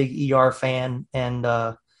was a big ER fan and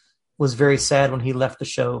was very sad when he left the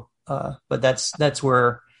show. But that's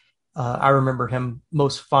where I remember him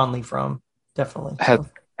most fondly from, definitely.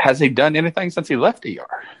 Has he done anything since he left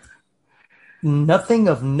ER? Nothing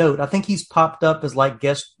of note. I think he's popped up as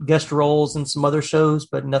guest roles in some other shows,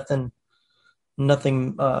 but nothing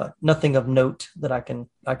of note that I can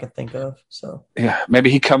think of. So yeah,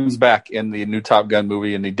 maybe he comes back in the new Top Gun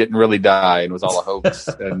movie and he didn't really die and was all a hoax.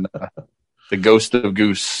 And the ghost of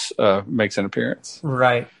Goose makes an appearance.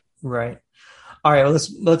 Right. All right. Well,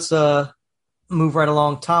 let's move right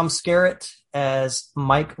along. Tom Skerritt as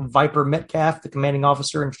Mike Viper Metcalf, the commanding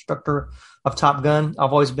officer and instructor of Top Gun.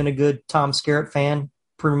 I've always been a good Tom Skerritt fan,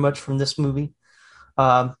 pretty much from this movie.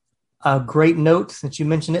 A great note, since you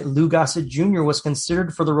mentioned it, Lou Gossett Jr. was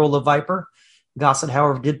considered for the role of Viper. Gossett,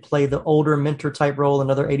 however, did play the older mentor-type role in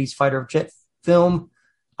another 80s fighter jet film,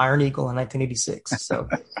 Iron Eagle, in 1986. So,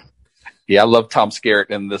 yeah, I love Tom Skerritt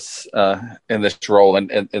in this role,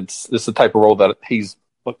 and it's the type of role that he's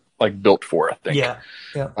built for, I think.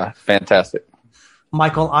 Yeah. Fantastic.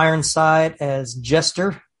 Michael Ironside as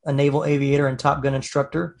Jester, a naval aviator and Top Gun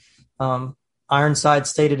instructor. Ironside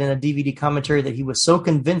stated in a DVD commentary that he was so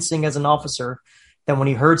convincing as an officer that when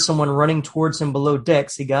he heard someone running towards him below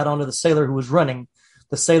decks, he got onto the sailor who was running.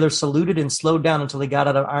 The sailor saluted and slowed down until he got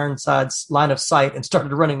out of Ironside's line of sight and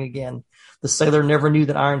started running again. The sailor never knew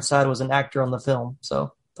that Ironside was an actor on the film, so I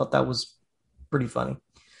thought that was pretty funny.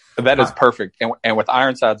 That is perfect. And with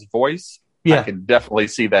Ironside's voice, I can definitely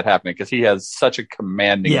see that happening because he has such a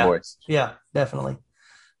commanding voice. Yeah, definitely.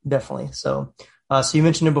 So you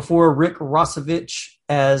mentioned him before, Rick Rossovich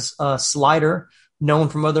as Slider, known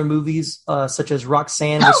from other movies such as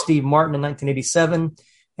Roxanne with Steve Martin in 1987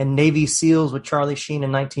 and Navy SEALs with Charlie Sheen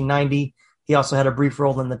in 1990. He also had a brief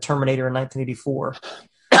role in The Terminator in 1984.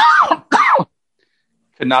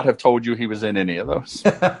 Could not have told you he was in any of those.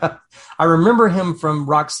 I remember him from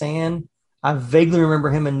Roxanne. I vaguely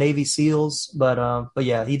remember him in Navy SEALs, but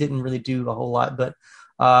yeah, he didn't really do a whole lot. But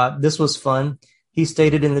this was fun. He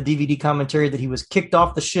stated in the DVD commentary that he was kicked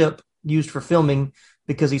off the ship used for filming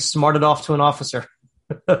because he smarted off to an officer.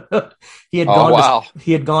 He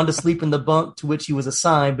had gone to sleep in the bunk to which he was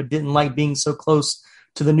assigned, but didn't like being so close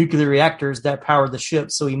to the nuclear reactors that powered the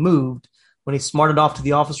ship, so he moved. When he smarted off to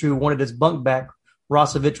the officer who wanted his bunk back,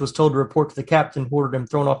 Rossovich was told to report to the captain, who ordered him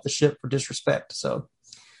thrown off the ship for disrespect. So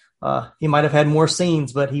he might have had more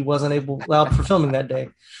scenes, but he wasn't allowed for filming that day.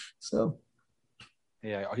 So.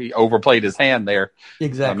 Yeah, he overplayed his hand there.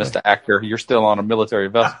 Exactly. Mr. Actor, you're still on a military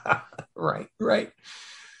vessel. Right.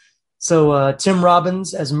 So Tim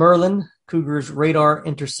Robbins as Merlin, Cougar's radar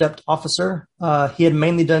intercept officer. He had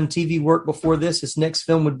mainly done TV work before this. His next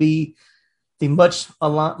film would be the much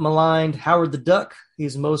maligned Howard the Duck.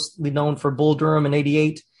 He's mostly known for Bull Durham in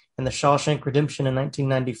 1988 and The Shawshank Redemption in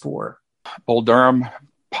 1994. Bull Durham,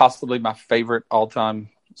 possibly my favorite all-time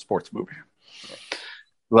sports movie.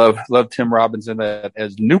 Love Tim Robbins in that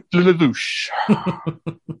as Nuke LaLoosh.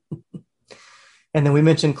 And then we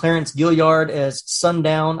mentioned Clarence Gilliard as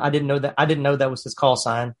Sundown. I didn't know that was his call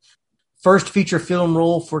sign. First feature film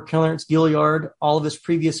role for Clarence Gilliard. All of his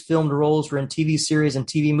previous filmed roles were in TV series and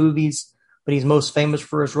TV movies, but he's most famous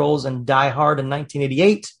for his roles in Die Hard in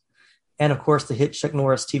 1988, and of course the hit Chuck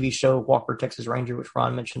Norris TV show Walker, Texas Ranger, which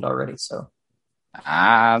Ron mentioned already. So,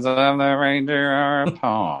 eyes of the Ranger are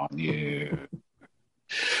upon you.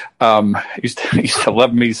 Used to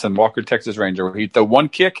love me some Walker, Texas Ranger, where he'd throw one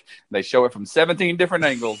kick, they show it from 17 different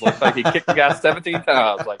angles. Looks like he kicked the guy 17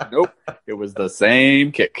 times. Like, nope, it was the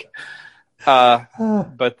same kick.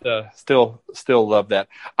 But still love that.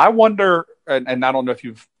 I wonder, and I don't know if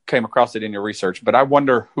you've came across it in your research, but I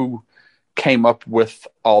wonder who came up with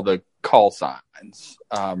all the call signs.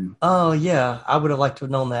 Oh yeah, I would have liked to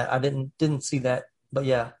have known that. I didn't see that, but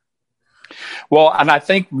yeah. Well, and I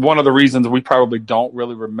think one of the reasons we probably don't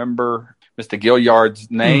really remember Mr. Gilliard's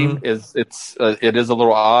name is it is a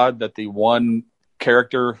little odd that the one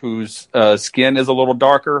character whose skin is a little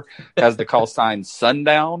darker has the call sign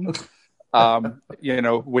Sundown.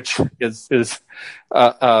 Which is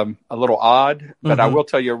a little odd, but I will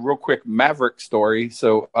tell you a real quick Maverick story.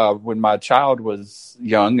 So when my child was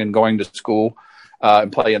young and going to school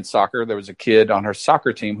and playing soccer, there was a kid on her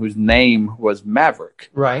soccer team whose name was Maverick.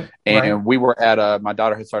 Right. And we were at my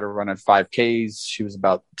daughter had started running 5Ks. She was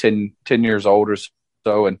about 10 years old or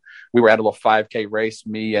so. And we were at a little 5K race.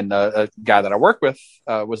 Me and a guy that I work with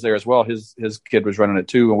was there as well. His kid was running it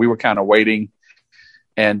too. And we were kind of waiting.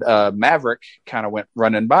 And Maverick kind of went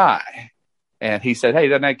running by, and he said, "Hey,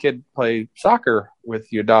 doesn't that kid play soccer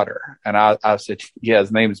with your daughter?" And I said, "Yeah,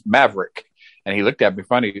 his name is Maverick." And he looked at me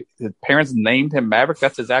funny. His parents named him Maverick.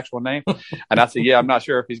 That's his actual name. And I said, "Yeah, I'm not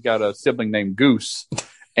sure if he's got a sibling named Goose."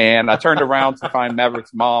 And I turned around to find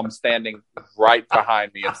Maverick's mom standing right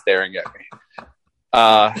behind me and staring at me.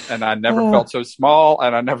 And I never felt so small,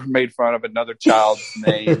 and I never made fun of another child's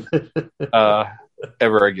name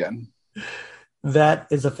ever again. That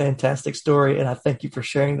is a fantastic story, and I thank you for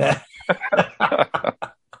sharing that.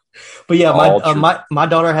 But yeah, my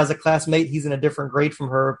daughter has a classmate. He's in a different grade from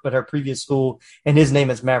her, but her previous school, and his name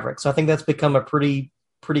is Maverick. So I think that's become a pretty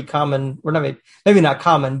common, or not, maybe not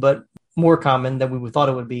common, but more common than we thought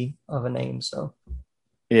it would be of a name. So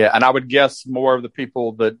yeah, and I would guess more of the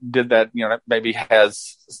people that did that, maybe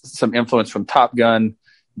has some influence from Top Gun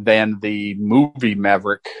than the movie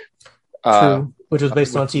Maverick, true, which was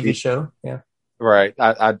based on a TV show. Yeah. Right.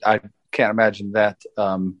 I can't imagine that,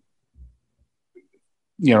 kind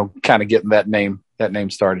of getting that name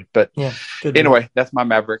started. But yeah, anyway, that's my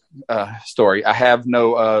Maverick story. I have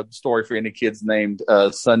no story for any kids named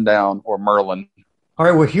Sundown or Merlin. All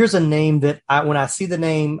right. Well, here's a name that when I see the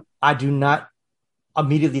name, I do not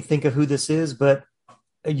immediately think of who this is, but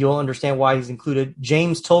you'll understand why he's included.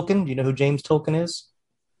 James Tolkien. Do you know who James Tolkien is?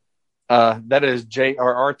 That is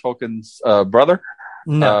J.R.R. Tolkien's brother.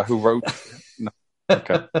 No. Who wrote...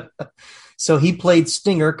 Okay. So he played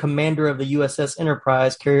Stinger, commander of the USS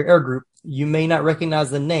Enterprise carrier air group. You may not recognize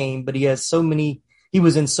the name, but he was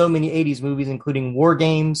in so many 80s movies, including War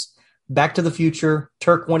Games, Back to the Future,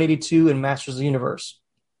 Turk 182, and Masters of the Universe.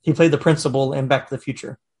 He played the principal in Back to the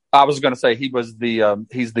Future. I was going to say he's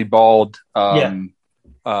the bald. I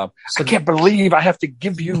can't believe I have to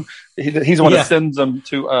give you. He's the one that sends them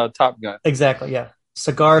to Top Gun. Exactly. Yeah.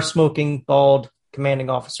 Cigar smoking, bald commanding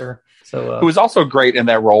officer. So, who was also great in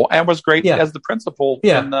that role and was great as the principal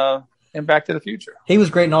in Back to the Future. He was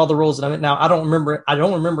great in all the roles that I'm in. Now, I don't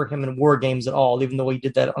remember him in War Games at all, even though he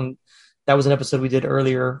did that that was an episode we did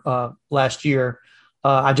earlier last year.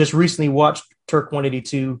 I just recently watched Turk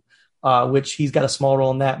 182, which he's got a small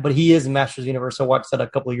role in that, but he is in Masters of the Universe. I watched that a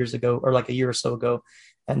couple of years ago, or like a year or so ago.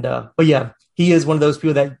 And, but yeah, he is one of those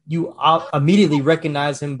people that you immediately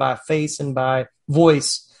recognize him by face and by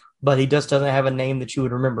voice, but he just doesn't have a name that you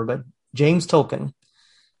would remember. But James Tolkien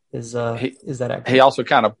is that actor. He also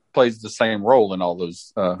kind of plays the same role in all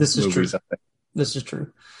those this is movies. True. This is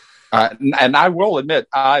true. And I will admit,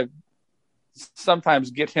 I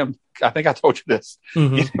sometimes get him. I think I told you this.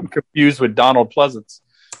 Get him confused with Donald Pleasance.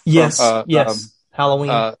 Yes,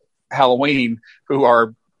 Halloween, who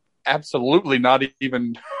are absolutely not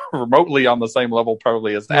even remotely on the same level,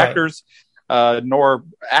 probably as actors. Nor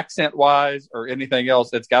accent-wise or anything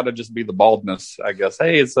else. It's got to just be the baldness, I guess.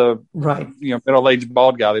 Hey, it's a middle-aged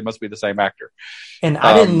bald guy. They must be the same actor. And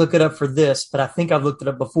I didn't look it up for this, but I think I've looked it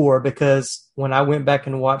up before because when I went back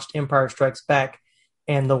and watched Empire Strikes Back,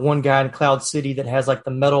 and the one guy in Cloud City that has like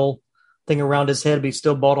the metal thing around his head, but he's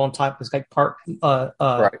still bald on top. It's like part.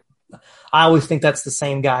 Right. I always think that's the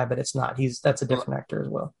same guy, but it's not. That's a different actor as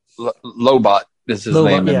well. Lobot is his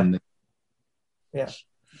name. Yeah.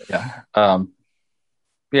 Yeah. I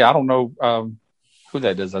don't know who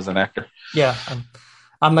that is as an actor. Yeah.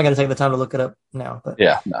 I'm not going to take the time to look it up now. But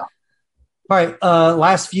yeah, no. All right.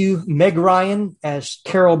 Last few, Meg Ryan as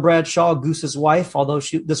Carol Bradshaw, Goose's wife. Although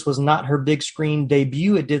this was not her big screen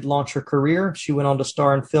debut, it did launch her career. She went on to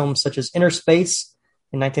star in films such as Inner Space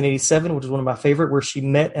in 1987, which is one of my favorite, where she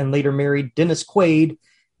met and later married Dennis Quaid.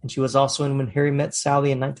 And she was also in When Harry Met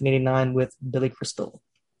Sally in 1989 with Billy Crystal.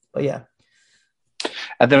 But yeah.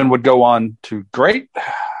 And then would go on to great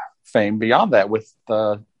fame beyond that with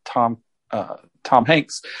Tom Tom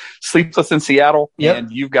Hanks. Sleepless in Seattle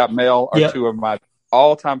and You've Got Mail are two of my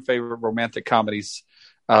all-time favorite romantic comedies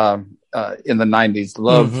in the 90s.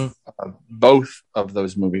 Love both of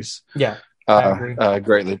those movies. Yeah, I agree.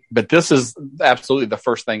 Greatly. But this is absolutely the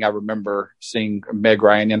first thing I remember seeing Meg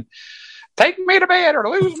Ryan in. Take me to bed or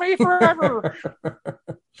lose me forever.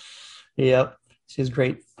 Yep, she's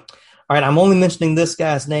great. All right, I'm only mentioning this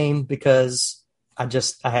guy's name because I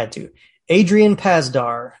had to. Adrian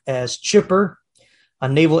Pasdar as Chipper, a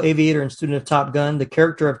naval aviator and student of Top Gun. The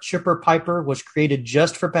character of Chipper Piper was created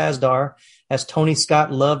just for Pasdar, as Tony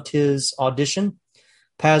Scott loved his audition.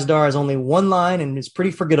 Pasdar has only one line and is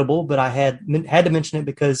pretty forgettable, but I had to mention it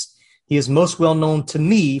because he is most well known to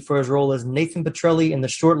me for his role as Nathan Petrelli in the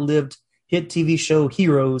short-lived hit TV show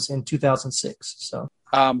Heroes in 2006. So,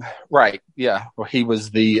 right, yeah. Well, he was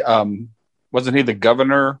the wasn't he the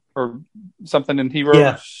governor or something in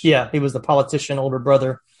Heroes? Yeah, he was the politician, older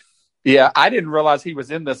brother. Yeah, I didn't realize he was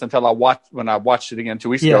in this until I watched it again 2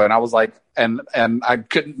 weeks ago, and I was like, and I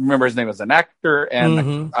couldn't remember his name as an actor,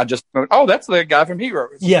 and I just, that's the guy from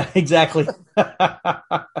Heroes. Yeah, exactly.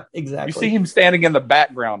 Exactly. You see him standing in the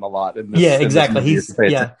background a lot in this. Yeah, exactly.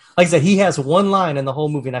 Like I said, he has one line in the whole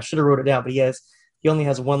movie, and I should have wrote it down, but he only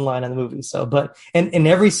has one line in the movie. So, but and in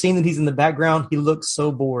every scene that he's in the background, he looks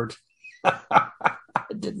so bored. I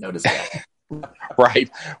didn't notice that.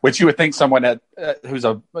 Right, which you would think someone who's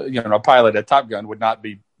a pilot at Top Gun would not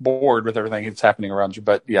be bored with everything that's happening around you,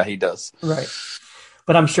 but yeah, he does. Right,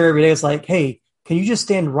 but I'm sure every day it's like, hey, can you just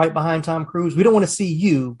stand right behind Tom Cruise? We don't want to see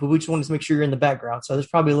you, but we just want to make sure you're in the background. So there's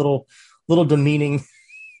probably a little demeaning.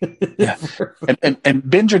 Yeah, and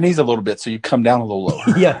bend your knees a little bit so you come down a little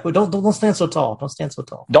lower. Yeah, but don't stand so tall. Don't stand so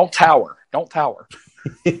tall. Don't tower.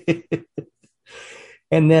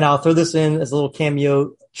 And then I'll throw this in as a little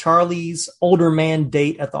cameo. Charlie's older man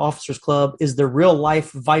date at the Officers Club is the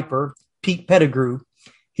real-life Viper, Pete Pettigrew.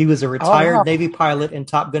 He was a retired Navy pilot and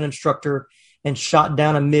Top Gun instructor and shot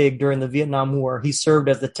down a MiG during the Vietnam War. He served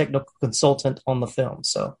as the technical consultant on the film.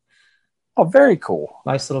 So, very cool.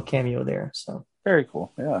 Nice little cameo there. So very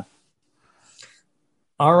cool. Yeah.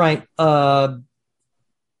 All right.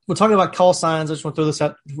 We're talking about call signs. I just want to throw this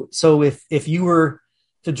out. So if you were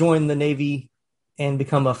to join the Navy and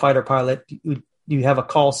become a fighter pilot, do you have a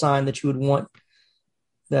call sign that you would want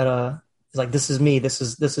that is like, this is me, this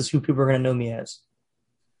is who people are going to know me as?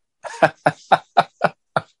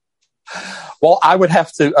 Well, I would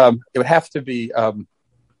have to it would have to be I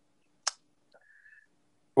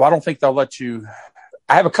don't think they'll let you.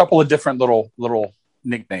 I have a couple of different little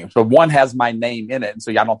nicknames, but one has my name in it, and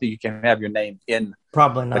so I don't think you can have your name in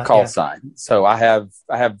probably not the call sign. So I have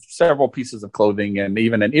several pieces of clothing and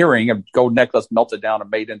even an earring, a gold necklace melted down and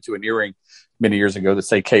made into an earring many years ago that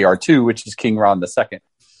say KR2, which is King Ron II.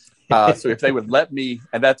 So if they would let me,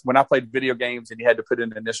 and that's when I played video games and you had to put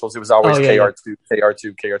in initials, it was always KR2,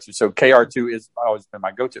 KR2, KR2. So KR2 is always been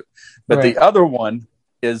my go-to. But the other one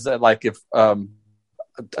is like if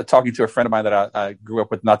talking to a friend of mine that I grew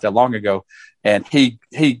up with not that long ago, and he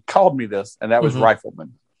called me this, and that was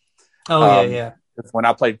Rifleman. Yeah. When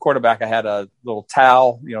I played quarterback, I had a little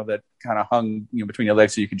towel, that kind of hung between your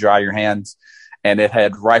legs so you could dry your hands, and it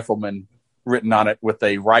had Rifleman written on it with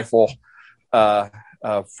a rifle from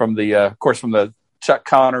the Chuck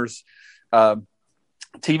Connors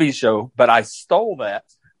TV show. But I stole that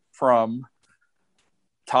from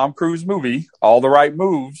Tom Cruise movie, All the Right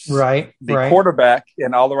Moves. Right. The quarterback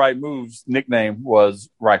in All the Right Moves nickname was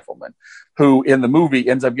Rifleman, who in the movie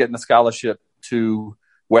ends up getting a scholarship to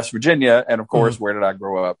West Virginia. And of course, where did I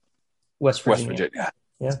grow up? West Virginia.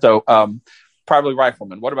 Yeah. So probably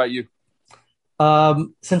Rifleman. What about you?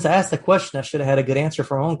 Since I asked the question, I should have had a good answer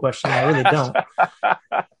for my own question. I really don't.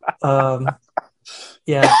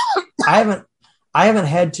 Yeah, I haven't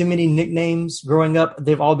had too many nicknames growing up.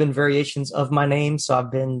 They've all been variations of my name. So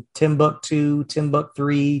I've been Timbuk2,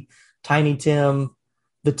 Timbuk3, Tiny Tim,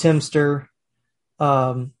 the Timster.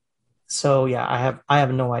 So yeah, I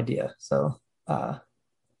have no idea. So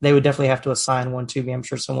they would definitely have to assign one to me. I'm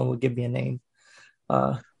sure someone would give me a name.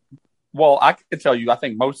 Well, I could tell you, I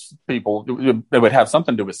think most people, they would have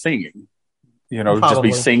something to do with singing, Probably. Just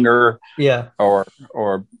be singer, yeah, or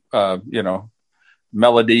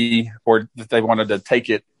melody, or if they wanted to take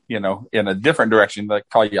it, in a different direction, like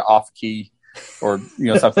call you off key, or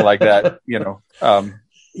something like that,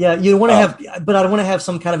 Yeah, you want to have, but I want to have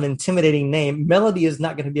some kind of intimidating name. Melody is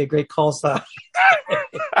not going to be a great call sign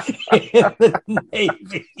in the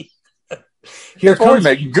Navy. Here comes.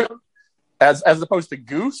 As opposed to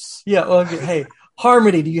Goose? Yeah, well, hey,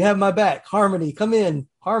 Harmony, do you have my back? Harmony, come in.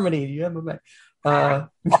 Harmony, do you have my back?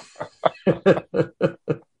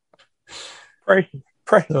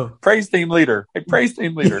 Praise team leader. Hey, praise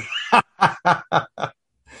team leader.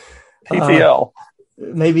 PTL.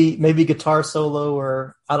 Maybe guitar solo,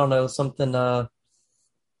 or I don't know, something. They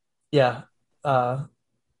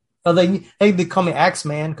call me Axe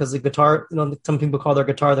Man because the guitar. Some people call their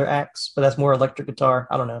guitar their axe, but that's more electric guitar.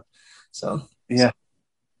 I don't know. So yeah.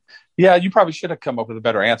 You probably should have come up with a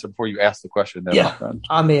better answer before you asked the question. There, my friend.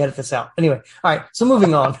 I may edit this out. Anyway, all right. So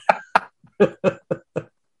moving on.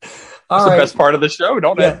 That's the best part of the show.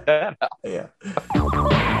 Don't edit that out. Yeah.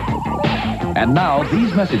 And now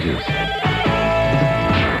these messages.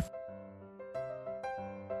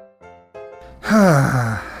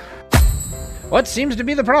 What seems to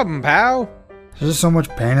be the problem, pal? There's just so much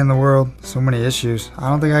pain in the world, so many issues. I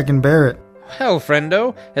don't think I can bear it. Hell,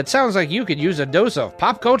 friendo, it sounds like you could use a dose of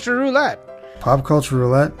pop culture roulette. Pop culture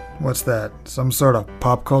roulette? What's that? Some sort of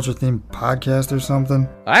pop culture themed podcast or something?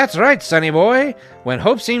 That's right, sonny boy. When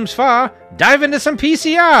hope seems far, dive into some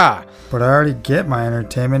PCR. But I already get my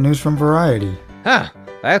entertainment news from Variety. Huh,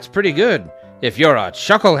 that's pretty good. If you're a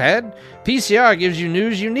chucklehead, PCR gives you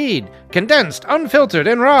news you need, condensed, unfiltered,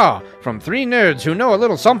 and raw, from three nerds who know a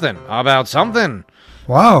little something about something.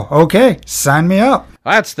 Wow, okay, sign me up.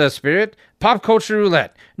 That's the spirit. Pop Culture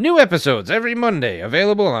Roulette. New episodes every Monday,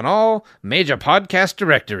 available on all major podcast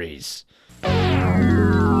directories.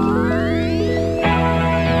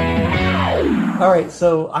 All right,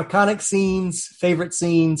 so iconic scenes, favorite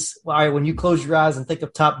scenes. All right, when you close your eyes and think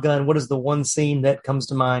of Top Gun, what is the one scene that comes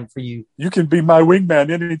to mind for you? You can be my wingman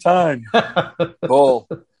anytime. Bull,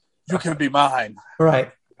 you can be mine.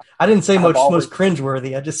 Right. I didn't say most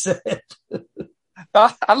cringeworthy. I just said.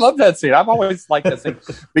 I love that scene. I've always liked that scene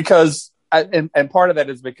because, and part of that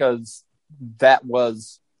is because that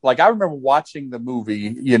was, like, I remember watching the movie,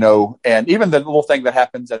 and even the little thing that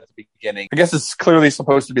happens at the beginning. I guess it's clearly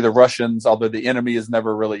supposed to be the Russians, although the enemy is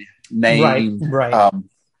never really named. Right.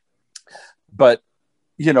 But,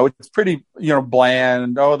 it's pretty,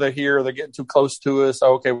 bland. Oh, they're here. They're getting too close to us.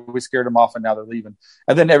 Oh, okay, we scared them off and now they're leaving.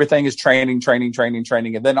 And then everything is training.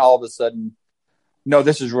 And then all of a sudden, no,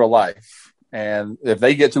 this is real life. And if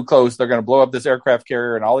they get too close, they're going to blow up this aircraft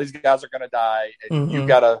carrier and all these guys are going to die. And you've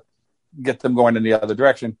got to get them going in the other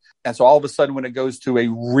direction. And so all of a sudden, when it goes to a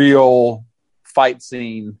real fight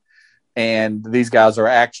scene and these guys are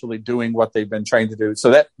actually doing what they've been trained to do.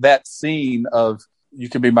 So that scene of you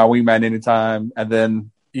can be my wingman anytime. And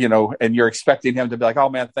then, and you're expecting him to be like, oh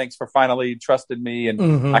man, thanks for finally trusting me.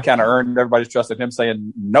 And I kind of earned everybody's trust in him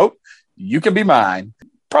saying, nope, you can be mine.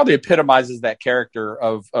 Probably epitomizes that character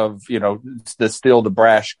of the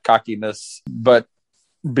brash cockiness, but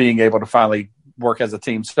being able to finally work as a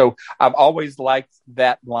team. So I've always liked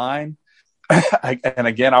that line. And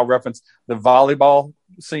again, I'll reference the volleyball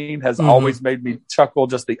scene has always made me chuckle.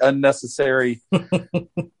 Just the unnecessary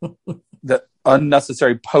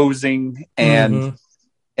posing and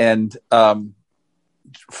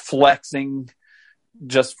flexing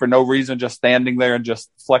just for no reason, just standing there and just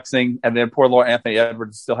flexing. And then poor little Anthony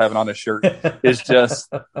Edwards still having on his shirt. It's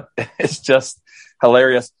just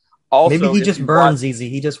hilarious. Also, maybe he just burns easy.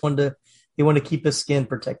 He just wanted to keep his skin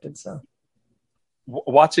protected. So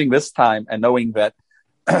watching this time and knowing that,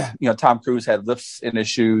 Tom Cruise had lifts in his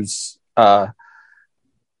shoes, to,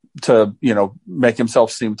 make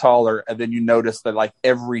himself seem taller. And then you notice that like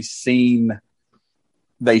every scene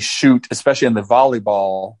they shoot, especially in the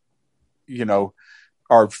volleyball,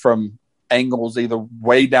 are from angles either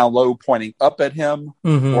way down low pointing up at him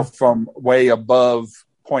or from way above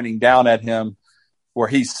pointing down at him where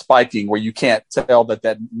he's spiking, where you can't tell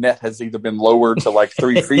that net has either been lowered to like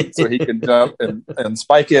 3 feet so he can jump and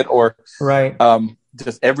spike it, or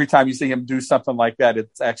just every time you see him do something like that,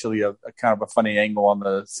 it's actually a kind of a funny angle on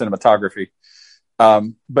the cinematography.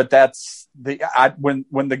 But that's when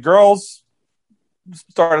the girls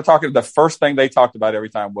started talking, the first thing they talked about every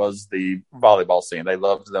time was the volleyball scene. They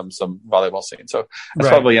loved them some volleyball scene. So it's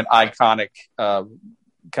probably an iconic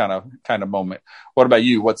kind of moment. What about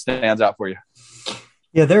you? What stands out for you?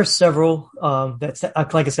 Yeah, there's several. That's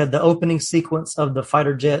like I said, the opening sequence of the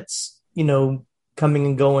fighter jets, coming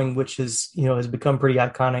and going, which is, has become pretty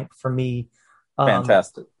iconic for me.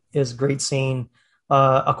 Fantastic. Is a great scene.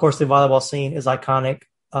 Of course, the volleyball scene is iconic.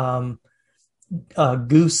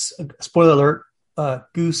 Goose, spoiler alert,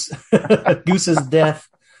 Goose's death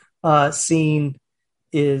scene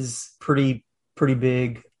is pretty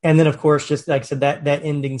big. And then, of course, just like I said, that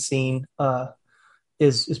ending scene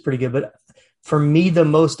is pretty good. But for me, the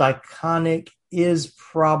most iconic is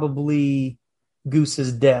probably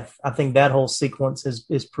Goose's death. I think that whole sequence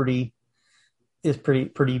is pretty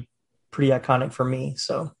iconic for me.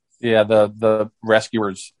 So yeah, the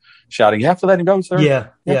rescuers shouting, "You have to let him go, sir. Yeah,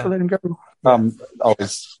 you have to let him go."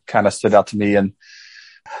 always kind of stood out to me. And,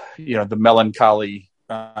 the melancholy,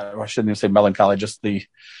 I shouldn't even say melancholy, just the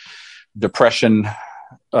depression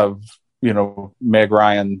of, Meg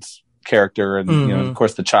Ryan's character and, of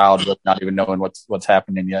course the child not even knowing what's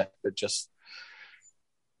happening yet, but just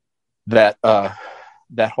that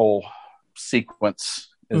whole sequence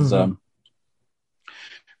is,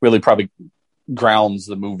 really probably grounds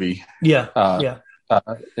the movie. Yeah.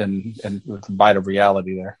 And with a bite of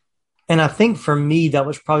reality there. And I think for me, that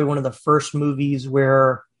was probably one of the first movies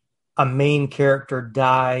where a main character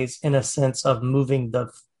dies in a sense of moving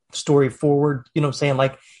the story forward. You know what I'm saying?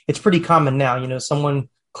 Like, it's pretty common now, someone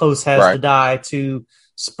close has to die to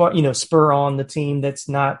spur on the team that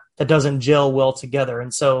doesn't gel well together.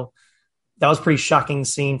 And so that was a pretty shocking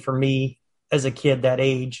scene for me as a kid that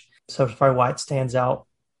age. So that's probably why it stands out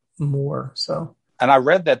more. So, and I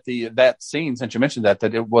read that that scene, since you mentioned that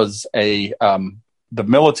it was the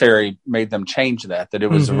military made them change that it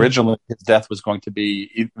was originally his death was going to be,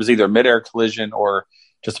 it was either a midair collision or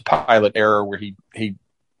just a pilot error where he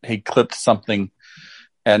clipped something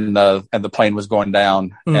and the plane was going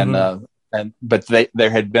down but there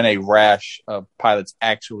had been a rash of pilots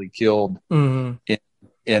actually killed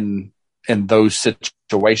in those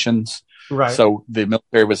situations. Right. So the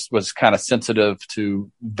military was kind of sensitive to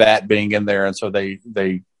that being in there. And so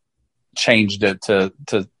they changed it to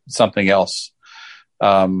something else.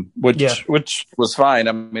 Which was fine.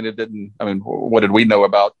 I mean, what did we know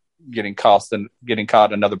about getting caught in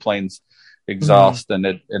another plane's exhaust and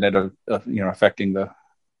it affecting the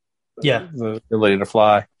ability to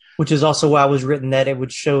fly. Which is also why it was written that it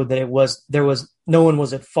would show that there was no one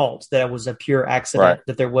was at fault, that it was a pure accident,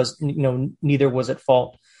 that there was, neither was at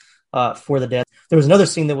fault for the death. There was another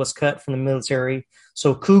scene that was cut from the military.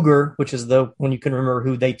 So Cougar, which is the one you can remember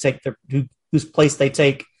who they take, whose place they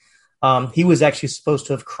take, he was actually supposed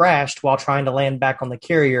to have crashed while trying to land back on the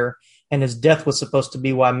carrier, and his death was supposed to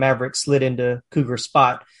be why Maverick slid into Cougar's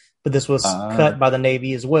spot. But this was cut by the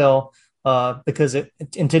Navy as well, because it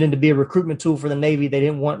intended to be a recruitment tool for the Navy. They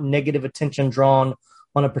didn't want negative attention drawn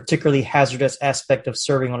on a particularly hazardous aspect of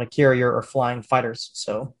serving on a carrier or flying fighters.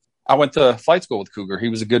 So I went to flight school with Cougar. He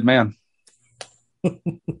was a good man.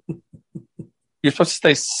 You're supposed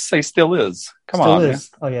to say still is. Come still on. Is.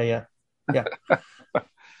 Man. Oh, yeah.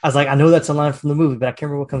 I was like, I know that's a line from the movie, but I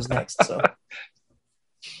can't remember what comes next. So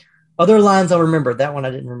other lines I'll remember. That one I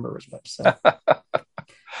didn't remember as much. So, but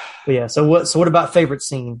yeah. So what about favorite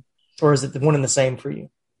scene, or is it the one and the same for you?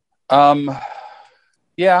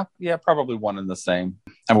 Yeah, probably one and the same.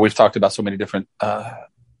 I mean, we've talked about so many different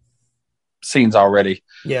scenes already.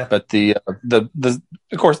 Yeah. But the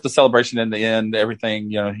of course the celebration in the end, everything.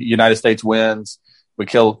 United States wins. We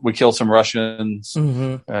kill some Russians.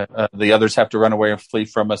 The others have to run away and flee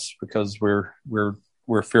from us because we're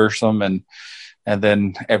fearsome, and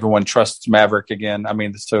then everyone trusts Maverick again. I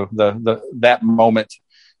mean, so that moment,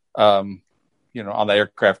 on the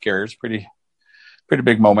aircraft carrier is pretty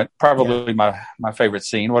big moment. Probably my favorite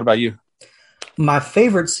scene. What about you? My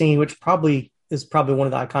favorite scene, which probably is one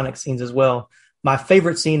of the iconic scenes as well. My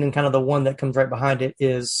favorite scene, and kind of the one that comes right behind it,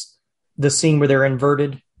 is the scene where they're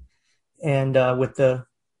inverted. And with the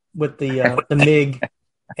MiG,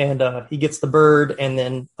 and he gets the bird, and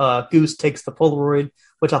then Goose takes the Polaroid,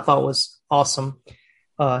 which I thought was awesome.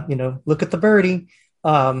 Look at the birdie,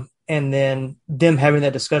 and then them having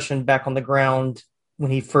that discussion back on the ground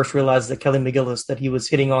when he first realized that Kelly McGillis that he was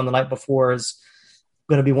hitting on the night before is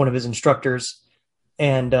going to be one of his instructors,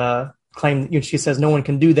 and claimed. She says no one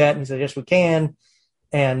can do that, and he says yes we can,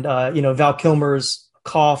 and Val Kilmer's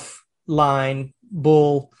cough line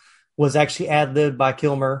bull was actually ad-libbed by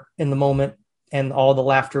Kilmer in the moment, and all the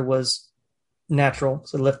laughter was natural.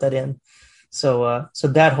 So left that in. So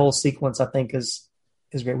that whole sequence, I think, is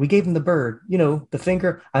great. We gave him the bird, the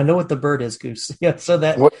finger. I know what the bird is, Goose. Yeah. So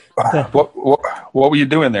that. What were you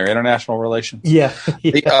doing there? International relations. Yeah.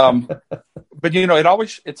 But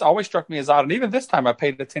it's always struck me as odd, and even this time I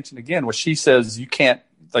paid attention again. When she says you can't,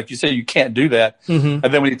 like you say, you can't do that, and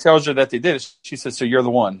then when he tells her that they did it, she says, "So you're the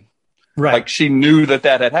one." Right. Like she knew that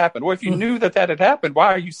had happened. Well, if you knew that had happened, why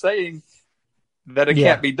are you saying that it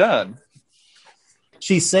can't be done?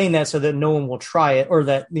 She's saying that so that no one will try it, or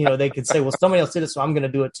that, they could say, well, somebody else did it, so I'm going to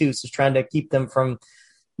do it too. So she's trying to keep them from,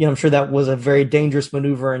 I'm sure that was a very dangerous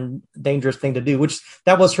maneuver and dangerous thing to do, which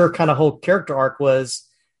that was her kind of whole character arc was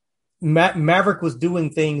Maverick was doing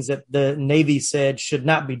things that the Navy said should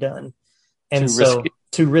not be done. And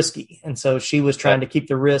too risky. And so she was trying to keep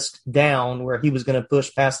the risk down where he was going to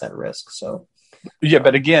push past that risk. So, yeah,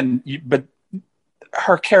 but again,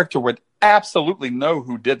 her character would absolutely know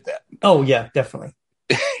who did that. Oh yeah, definitely.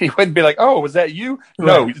 he wouldn't be like, "Oh, was that you?"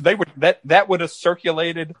 No, they would that would have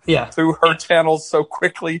circulated through her channels so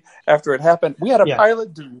quickly after it happened. We had a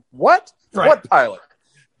pilot do what? Right. What pilot?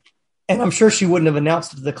 And I'm sure she wouldn't have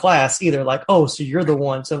announced it to the class either. Like, "Oh, so you're the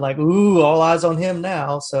one." So like, ooh, all eyes on him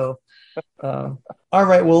now. So, all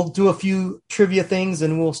right, we'll do a few trivia things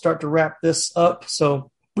and we'll start to wrap this up.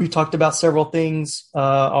 So we've talked about several things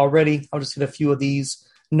already. I'll just hit a few of these.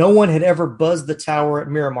 No one had ever buzzed the tower at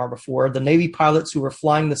Miramar before. The Navy pilots who were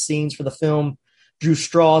flying the scenes for the film drew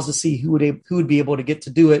straws to see who would be able to get to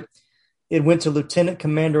do it. It went to Lieutenant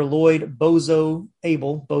Commander Lloyd Bozo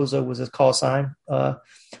Abel. Bozo was his call sign.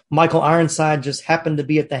 Michael Ironside just happened to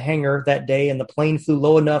be at the hangar that day, and the plane flew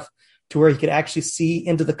low enough to where he could actually see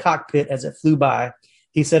into the cockpit as it flew by.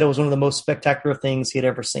 He said it was one of the most spectacular things he had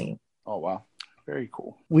ever seen. Oh, wow. Very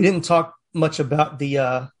cool. We didn't talk much about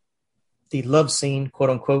the love scene, quote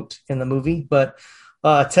unquote, in the movie, but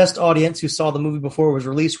a test audience who saw the movie before it was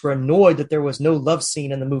released were annoyed that there was no love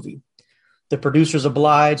scene in the movie. The producers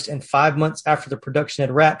obliged, and 5 months after the production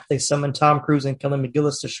had wrapped, they summoned Tom Cruise and Kelly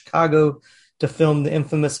McGillis to Chicago to film the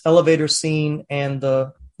infamous elevator scene and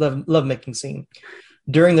the lovemaking scene.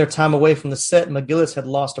 During their time away from the set, McGillis had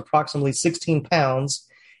lost approximately 16 pounds,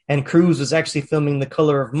 and Cruise was actually filming The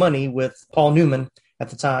Color of Money with Paul Newman at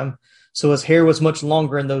the time, so his hair was much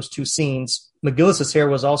longer in those two scenes. McGillis's hair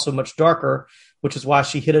was also much darker, which is why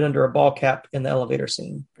she hid it under a ball cap in the elevator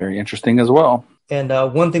scene. Very interesting as well. And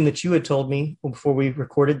one thing that you had told me before we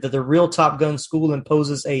recorded, that the real Top Gun school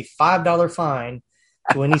imposes a $5 fine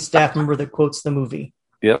to any staff member that quotes the movie.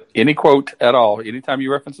 Yep. Any quote at all. Anytime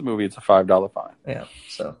you reference a movie, it's a $5 fine. Yeah.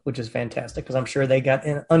 So, which is fantastic because I'm sure they got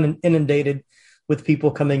inundated with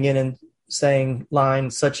people coming in and saying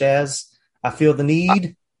lines such as, "I feel the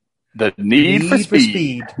need. The need for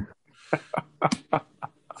speed."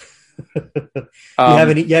 You have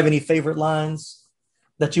any favorite lines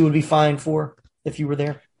that you would be fined for if you were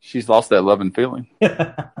there? She's lost that love and feeling.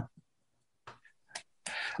 No,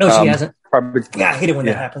 she hasn't. Probably, I hate it when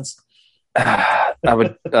that happens. I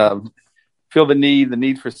would feel the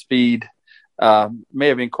need for speed. May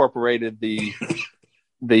have incorporated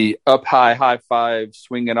the up high five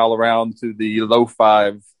swinging all around to the low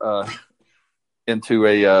five into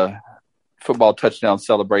a football touchdown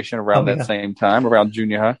celebration around that same time, around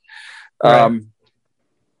junior high. Right.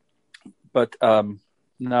 But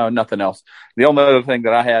no, nothing else. The only other thing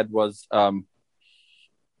that I had was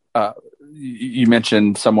you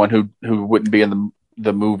mentioned someone who wouldn't be in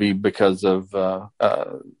the movie because of the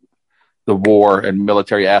war and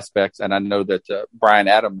military aspects. And I know that Bryan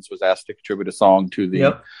Adams was asked to contribute a song to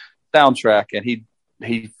the soundtrack, and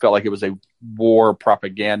he felt like it was a war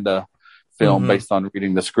propaganda film based on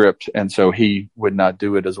reading the script, and so he would not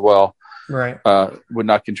do it as well. Right. Would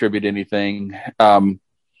not contribute anything.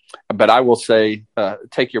 But I will say,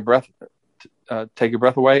 take your breath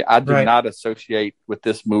away. I do not associate with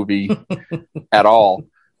this movie at all,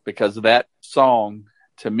 because that song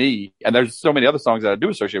to me, and there's so many other songs that I do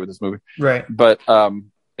associate with this movie. Right. But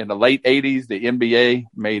in the late 80s, the NBA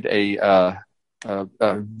made a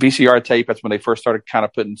VCR tape. That's when they first started kind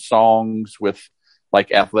of putting songs with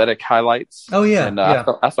like athletic highlights. Oh yeah. And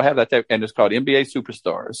I still have that tape, and it's called NBA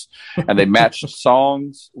Superstars. And they matched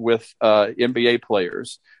songs with NBA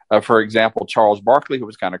players. For example, Charles Barkley, who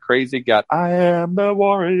was kind of crazy, got "I Am the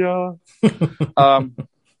Warrior."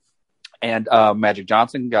 And Magic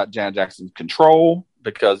Johnson got Janet Jackson's "Control,"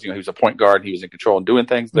 because he was a point guard, he was in control and doing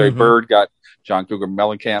things. Larry Bird got John Cougar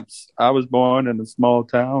Mellencamp's "I Was Born in a Small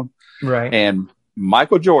Town." Right. And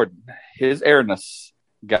Michael Jordan, his airness,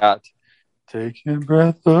 got "Take Your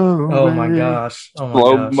Breath Away." Oh my gosh.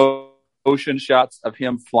 Slow motion shots of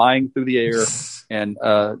him flying through the air and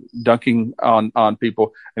dunking on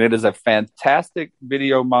people. And it is a fantastic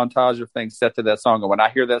video montage of things set to that song. And when I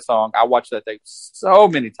hear that song, I watch that tape so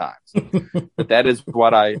many times. But that is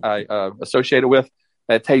what I associate it with.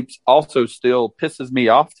 That tape also still pisses me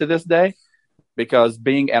off to this day, because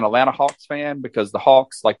being an Atlanta Hawks fan, because the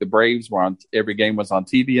Hawks, like the Braves, were on, every game was on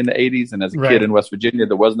TV in the 80s. And as a kid in West Virginia,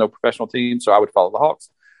 there was no professional team. So I would follow the Hawks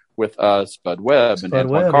with Spud Webb and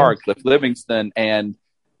Antoine Carr, Cliff Livingston, and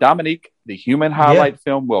Dominique, the human highlight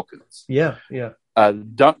film Wilkins. Yeah.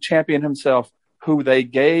 Dunk champion himself, who they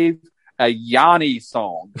gave a Yanni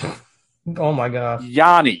song. Oh my gosh.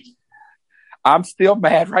 Yanni. I'm still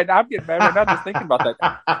mad right now. I'm getting mad right now just thinking about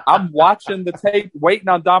that. I'm watching the tape, waiting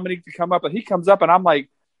on Dominique to come up, and he comes up, and I'm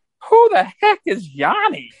like, who the heck is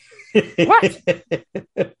Yanni? What?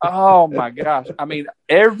 Oh my gosh. I mean,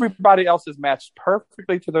 everybody else is matched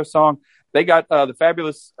perfectly to their song. They got the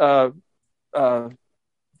fabulous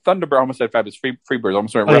Thunderbird. I almost said Fabulous Freebirds. I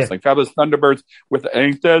almost went wrestling. Yeah. Fabulous Thunderbirds with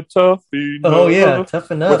Ain't That Tough Enough. Oh yeah,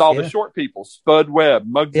 Tough Enough. With all the short people, Spud Webb,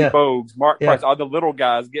 Muggsy Bogues, Mark Price, all the little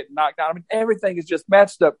guys getting knocked out. I mean, everything is just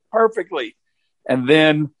matched up perfectly. And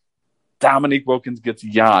then Dominique Wilkins gets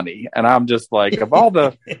Yanni, and I'm just like, of all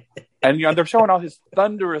the, and they're showing all his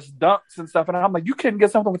thunderous dunks and stuff, and I'm like, you couldn't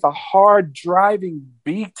get something with a hard driving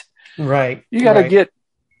beat, right? You got to get.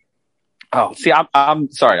 Oh, see,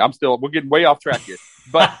 I'm sorry. We're getting way off track here.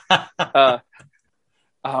 But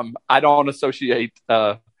I don't associate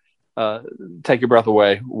Take Your Breath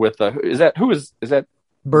Away with is that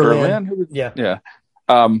Berlin? Yeah.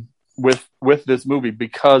 With this movie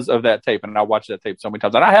because of that tape, and I watched that tape so many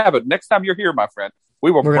times. And I have it. Next time you're here, my friend,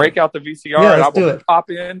 we will break out the VCR and I will pop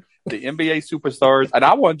in the NBA Superstars, and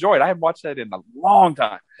I will enjoy it. I haven't watched that in a long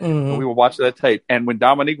time. Mm-hmm. We will watch that tape, and when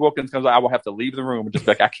Dominique Wilkins comes out, I will have to leave the room and just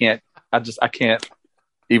be like, I can't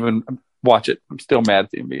even watch it. I'm still mad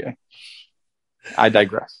at the NBA. I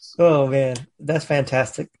digress. Oh man, that's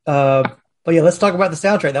fantastic. But yeah, let's talk about the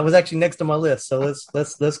soundtrack. That was actually next on my list. So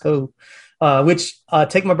let's go.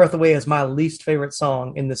 Take My Breath Away is my least favorite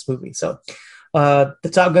song in this movie. So the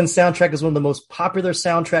Top Gun soundtrack is one of the most popular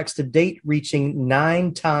soundtracks to date, reaching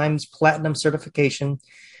 9 times platinum certification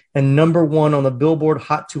and number 1 on the Billboard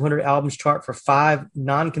Hot 200 albums chart for 5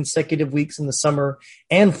 non-consecutive weeks in the summer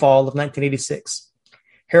and fall of 1986.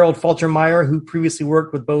 Harold Faltermeyer, who previously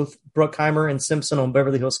worked with both Bruckheimer and Simpson on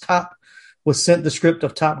Beverly Hills Cop, was sent the script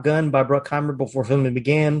of Top Gun by Bruckheimer before filming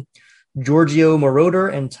began. Giorgio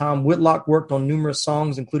Moroder and Tom Whitlock worked on numerous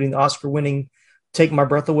songs, including the Oscar-winning Take My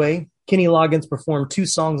Breath Away. Kenny Loggins performed 2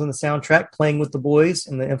 songs on the soundtrack, Playing with the Boys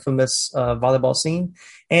in the infamous volleyball scene,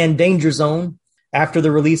 and Danger Zone. After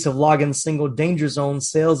the release of Loggins' single Danger Zone,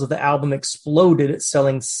 sales of the album exploded,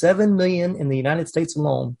 selling 7 million in the United States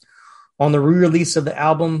alone. On the re-release of the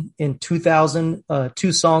album in 2000,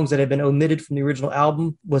 2 songs that had been omitted from the original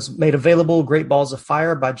album was made available. Great Balls of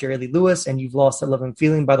Fire by Jerry Lee Lewis and You've Lost That Loving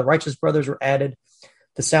Feeling by the Righteous Brothers were added.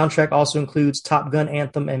 The soundtrack also includes Top Gun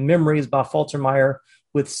Anthem and Memories by Faltermeyer,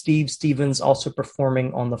 with Steve Stevens also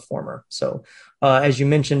performing on the former. So as you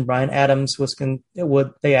mentioned, Bryan Adams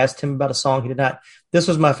they asked him about a song. He did not. This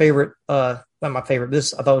was my favorite. Not my favorite.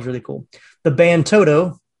 This I thought was really cool. The band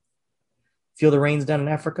Toto, Feel the Rains Down in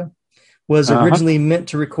Africa, was originally meant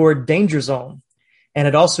to record Danger Zone and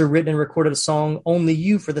had also written and recorded a song Only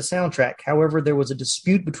You for the soundtrack. However, there was a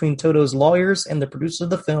dispute between Toto's lawyers and the producer of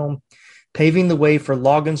the film, paving the way for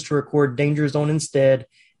Loggins to record Danger Zone instead,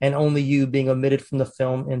 and Only You being omitted from the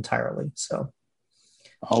film entirely. So,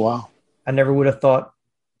 oh wow, I never would have thought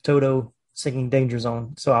Toto singing Danger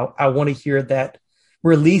Zone. So I want to hear that.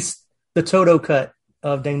 Release the Toto cut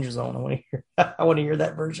of Danger Zone. I want to hear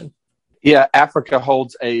that version. Yeah, Africa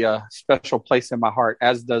holds a special place in my heart,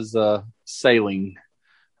 as does Sailing.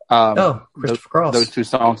 Christopher Cross. Those 2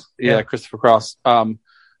 songs. Yeah, Christopher Cross.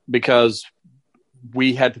 Because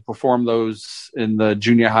we had to perform those in the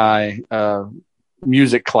junior high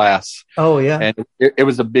music class. Oh, yeah. And it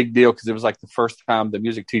was a big deal because it was like the first time the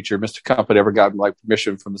music teacher, Mr. Cumpet, ever got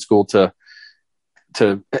permission from the school to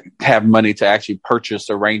have money to actually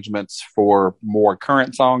purchase arrangements for more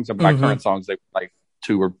current songs. And by current songs, they were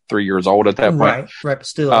 2 or 3 years old at that point. Right, but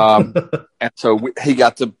still. And so he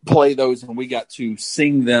got to play those, and we got to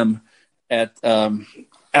sing them at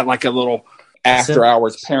like a little after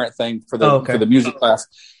hours parent thing for the music class.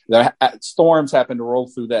 Storms happened to roll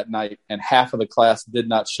through that night, and half of the class did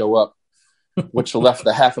not show up, which left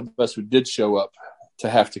the half of us who did show up to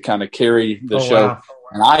have to kind of carry the show. Wow.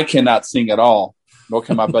 And I cannot sing at all, nor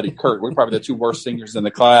can my buddy Kurt. We're probably the 2 worst singers in the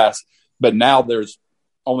class, but now there's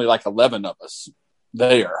only 11 of us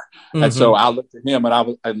there. And so I looked at him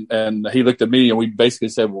and he looked at me, and we basically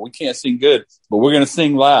said, well, we can't sing good, but we're going to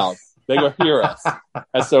sing loud. They're going to hear us.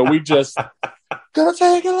 And so we just gonna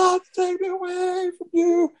take a lot to take me away from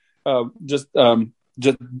you. Just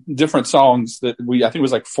different songs that I think it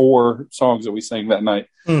was 4 songs that we sang that night.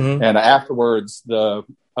 And afterwards the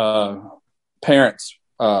parents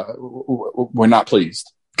were not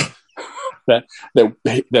pleased that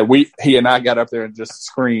he and I got up there and just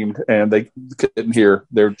screamed, and they couldn't hear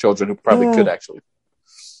their children who probably could actually.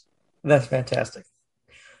 That's fantastic.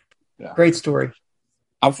 Yeah. Great story.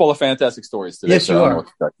 I'm full of fantastic stories today. Yes, you are.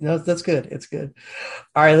 No, that's good. It's good.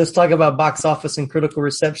 All right, let's talk about box office and critical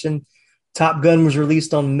reception. Top Gun was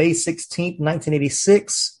released on May 16th,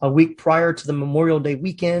 1986, a week prior to the Memorial Day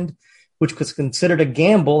weekend, which was considered a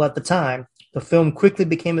gamble at the time. The film quickly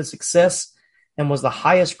became a success and was the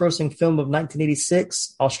highest-grossing film of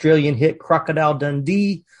 1986. Australian hit Crocodile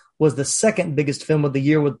Dundee was the second biggest film of the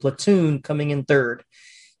year, with Platoon coming in third.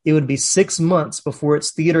 it would be 6 months before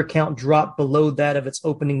its theater count dropped below that of its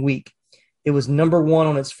opening week. It was number one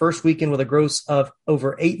on its first weekend with a gross of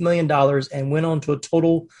over $8 million and went on to a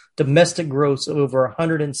total domestic gross of over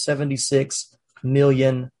 $176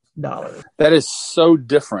 million. That is so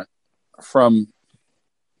different from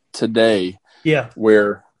today. Yeah.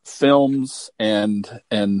 Where films and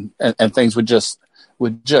things would just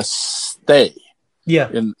stay. Yeah.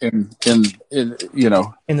 In you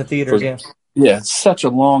know, in the theaters, yeah, such a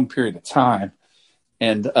long period of time.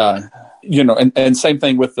 And you know, and same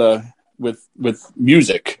thing with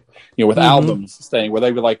music, you know, with albums staying, where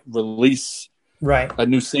they would like release a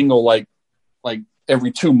new single like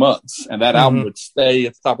every 2 months, and that album would stay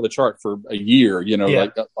at the top of the chart for a year, you know,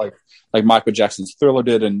 like Michael Jackson's Thriller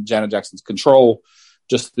did and Janet Jackson's Control,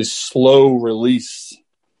 just this slow release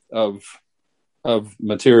of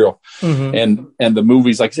material. And the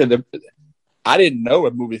movies, like I said, I didn't know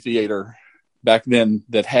a movie theater back then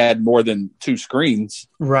that had more than 2 screens.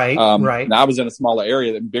 Right. And I was in a smaller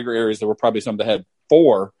area. In bigger areas, there were probably some that had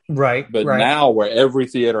 4. But now, where every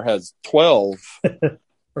theater has 12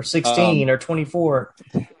 or 16 or 24,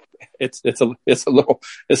 it's a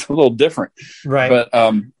little different. Right.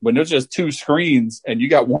 But when there's just 2 screens and you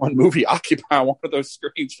got one movie occupying one of those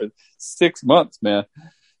screens for 6 months, man,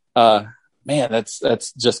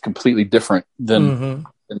 that's just completely different than.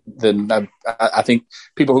 I think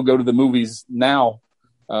people who go to the movies now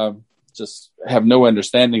just have no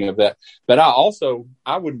understanding of that. But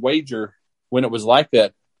I would wager when it was like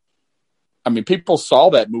that, I mean, people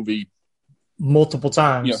saw that movie multiple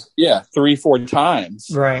times. You know, 3-4 times.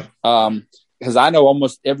 Right. Because I know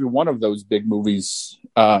almost every one of those big movies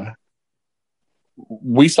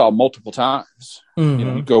we saw multiple times. You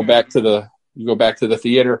know, you go back to the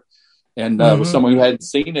theater. And with someone who hadn't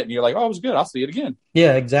seen it, and you're like, "Oh, it was good. I'll see it again."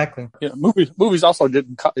 Yeah, exactly. You know, movies also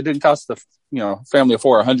didn't cost the family of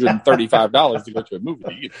 4 $135 to go to a movie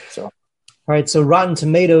either. So, all right. So Rotten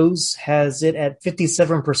Tomatoes has it at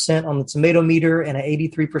 57% on the tomato meter and an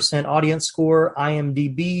 83% audience score.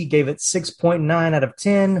 IMDb gave it 6.9 out of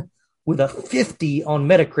 10 with a 50 on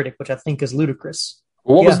Metacritic, which I think is ludicrous.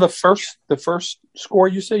 What was the first score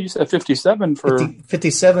you said? You said 57 for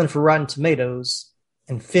 57 for Rotten Tomatoes.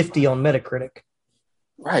 And 50 on Metacritic.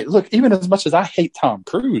 Right. Look, even as much as I hate Tom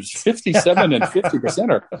Cruise, 57 and 50%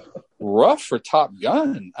 are rough for Top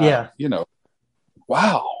Gun. Yeah. You know,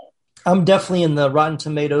 wow. I'm definitely in the Rotten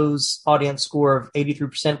Tomatoes audience score of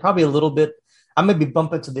 83%, probably a little bit. I may be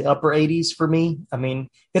bumping to the upper 80s for me. I mean,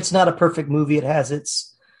 it's not a perfect movie. It has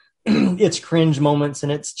its cringe moments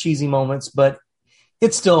and its cheesy moments, but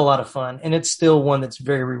it's still a lot of fun, and it's still one that's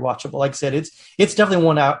very rewatchable. Like I said, it's definitely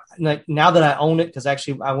one out. Like, now that I own it, because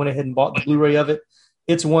actually I went ahead and bought the Blu-ray of it,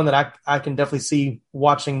 it's one that I can definitely see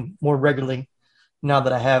watching more regularly now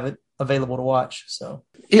that I have it available to watch. So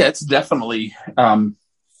yeah, it's definitely. I'm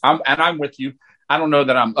with you. I don't know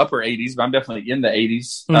that I'm upper 80s, but I'm definitely in the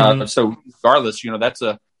 80s. So regardless, you know, that's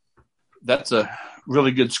a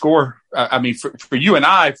really good score. I mean, for you and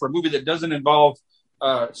I, for a movie that doesn't involve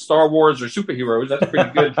Star Wars or superheroes, that's pretty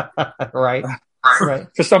good. Right.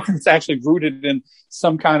 For something that's actually rooted in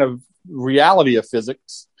some kind of reality of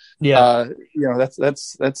physics. Yeah. You know,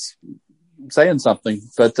 that's saying something.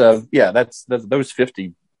 But that's those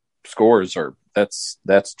 50 scores that's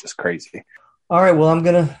just crazy. All right. Well, I'm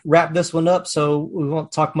going to wrap this one up. So we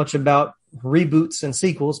won't talk much about reboots and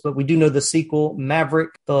sequels, but we do know the sequel,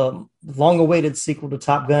 Maverick, the long-awaited sequel to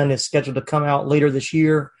Top Gun, is scheduled to come out later this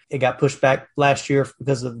year. It got pushed back last year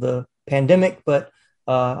because of the pandemic, but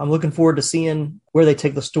I'm looking forward to seeing where they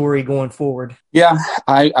take the story going forward. Yeah,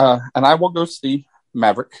 I will go see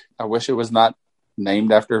Maverick. I wish it was not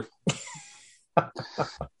named after,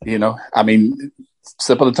 you know, I mean,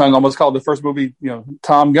 slip of the tongue, almost called the first movie, you know,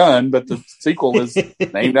 Tom Gunn, but the sequel is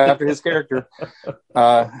named after his character.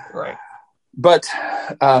 Right. But,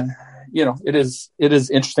 you know, it is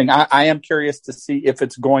interesting. I am curious to see if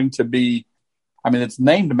it's going to be, I mean, it's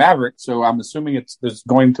named Maverick, so I'm assuming there's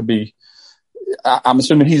going to be, I'm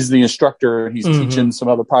assuming he's the instructor and he's teaching some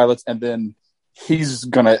other pilots, and then he's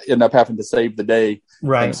going to end up having to save the day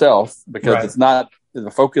himself, because it's not the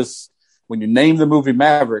focus. When you name the movie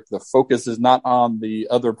Maverick, the focus is not on the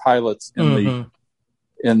other pilots in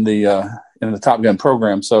the Top Gun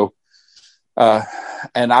program. So,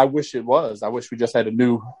 and I wish it was. I wish we just had a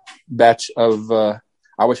new batch of.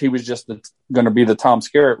 I wish he was just going to be the Tom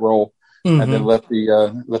Skerritt role, and then let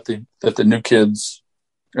the new kids,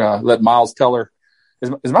 let Miles Teller.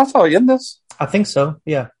 Is Miles Teller in this? I think so.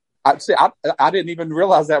 Yeah. I didn't even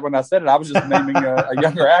realize that when I said it. I was just naming a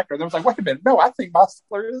younger actor. And I was like, wait a minute, no, I think Miles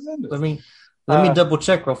Teller is in this. I mean, Let me double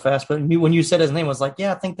check real fast. But when you said his name, I was like,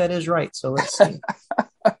 yeah, I think that is right. So let's see. This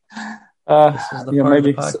is the part of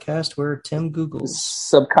the podcast where Tim Googles.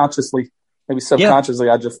 Subconsciously, I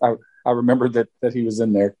remembered that he was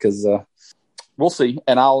in there because we'll see.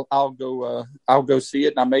 And I'll go see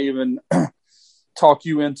it. And I may even talk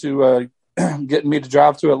you into getting me to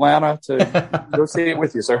drive to Atlanta to go see it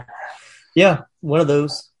with you, sir. Yeah, one of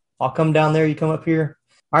those. I'll come down there. You come up here.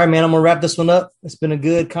 All right, man, I'm going to wrap this one up. It's been a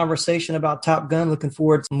good conversation about Top Gun. Looking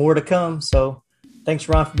forward to more to come. So thanks,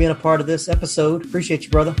 Ron, for being a part of this episode. Appreciate you,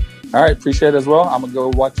 brother. All right, appreciate it as well. I'm going to go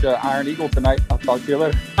watch Iron Eagle tonight. I'll talk to you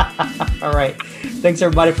later. All right. Thanks,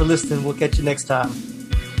 everybody, for listening. We'll catch you next time.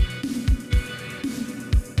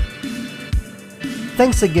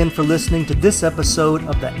 Thanks again for listening to this episode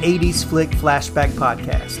of the 80s Flick Flashback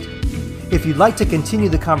Podcast. If you'd like to continue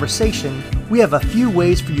the conversation, we have a few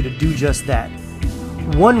ways for you to do just that.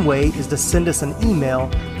 One way is to send us an email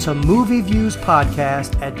to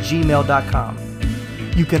movieviewspodcast@gmail.com.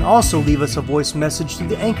 You can also leave us a voice message through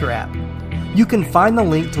the Anchor app. You can find the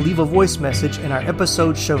link to leave a voice message in our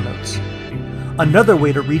episode show notes. Another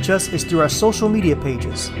way to reach us is through our social media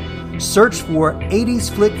pages. Search for 80s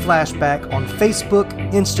Flick Flashback on Facebook,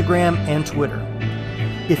 Instagram, and Twitter.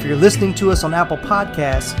 If you're listening to us on Apple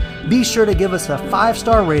Podcasts, be sure to give us a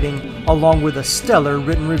 5-star rating along with a stellar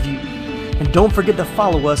written review. And don't forget to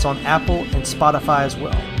follow us on Apple and Spotify as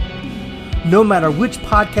well. No matter which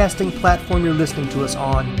podcasting platform you're listening to us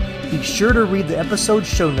on, be sure to read the episode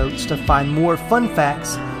show notes to find more fun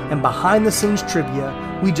facts and behind-the-scenes trivia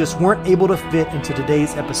we just weren't able to fit into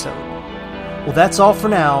today's episode. Well, that's all for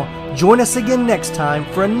now. Join us again next time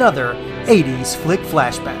for another 80s Flick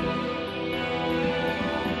Flashback.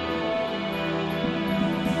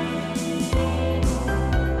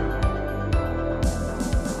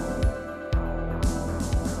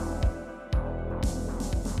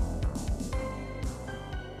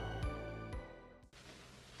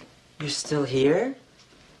 You're still here?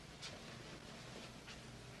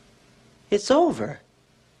 It's over.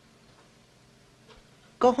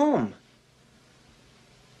 Go home.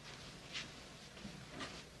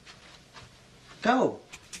 Go.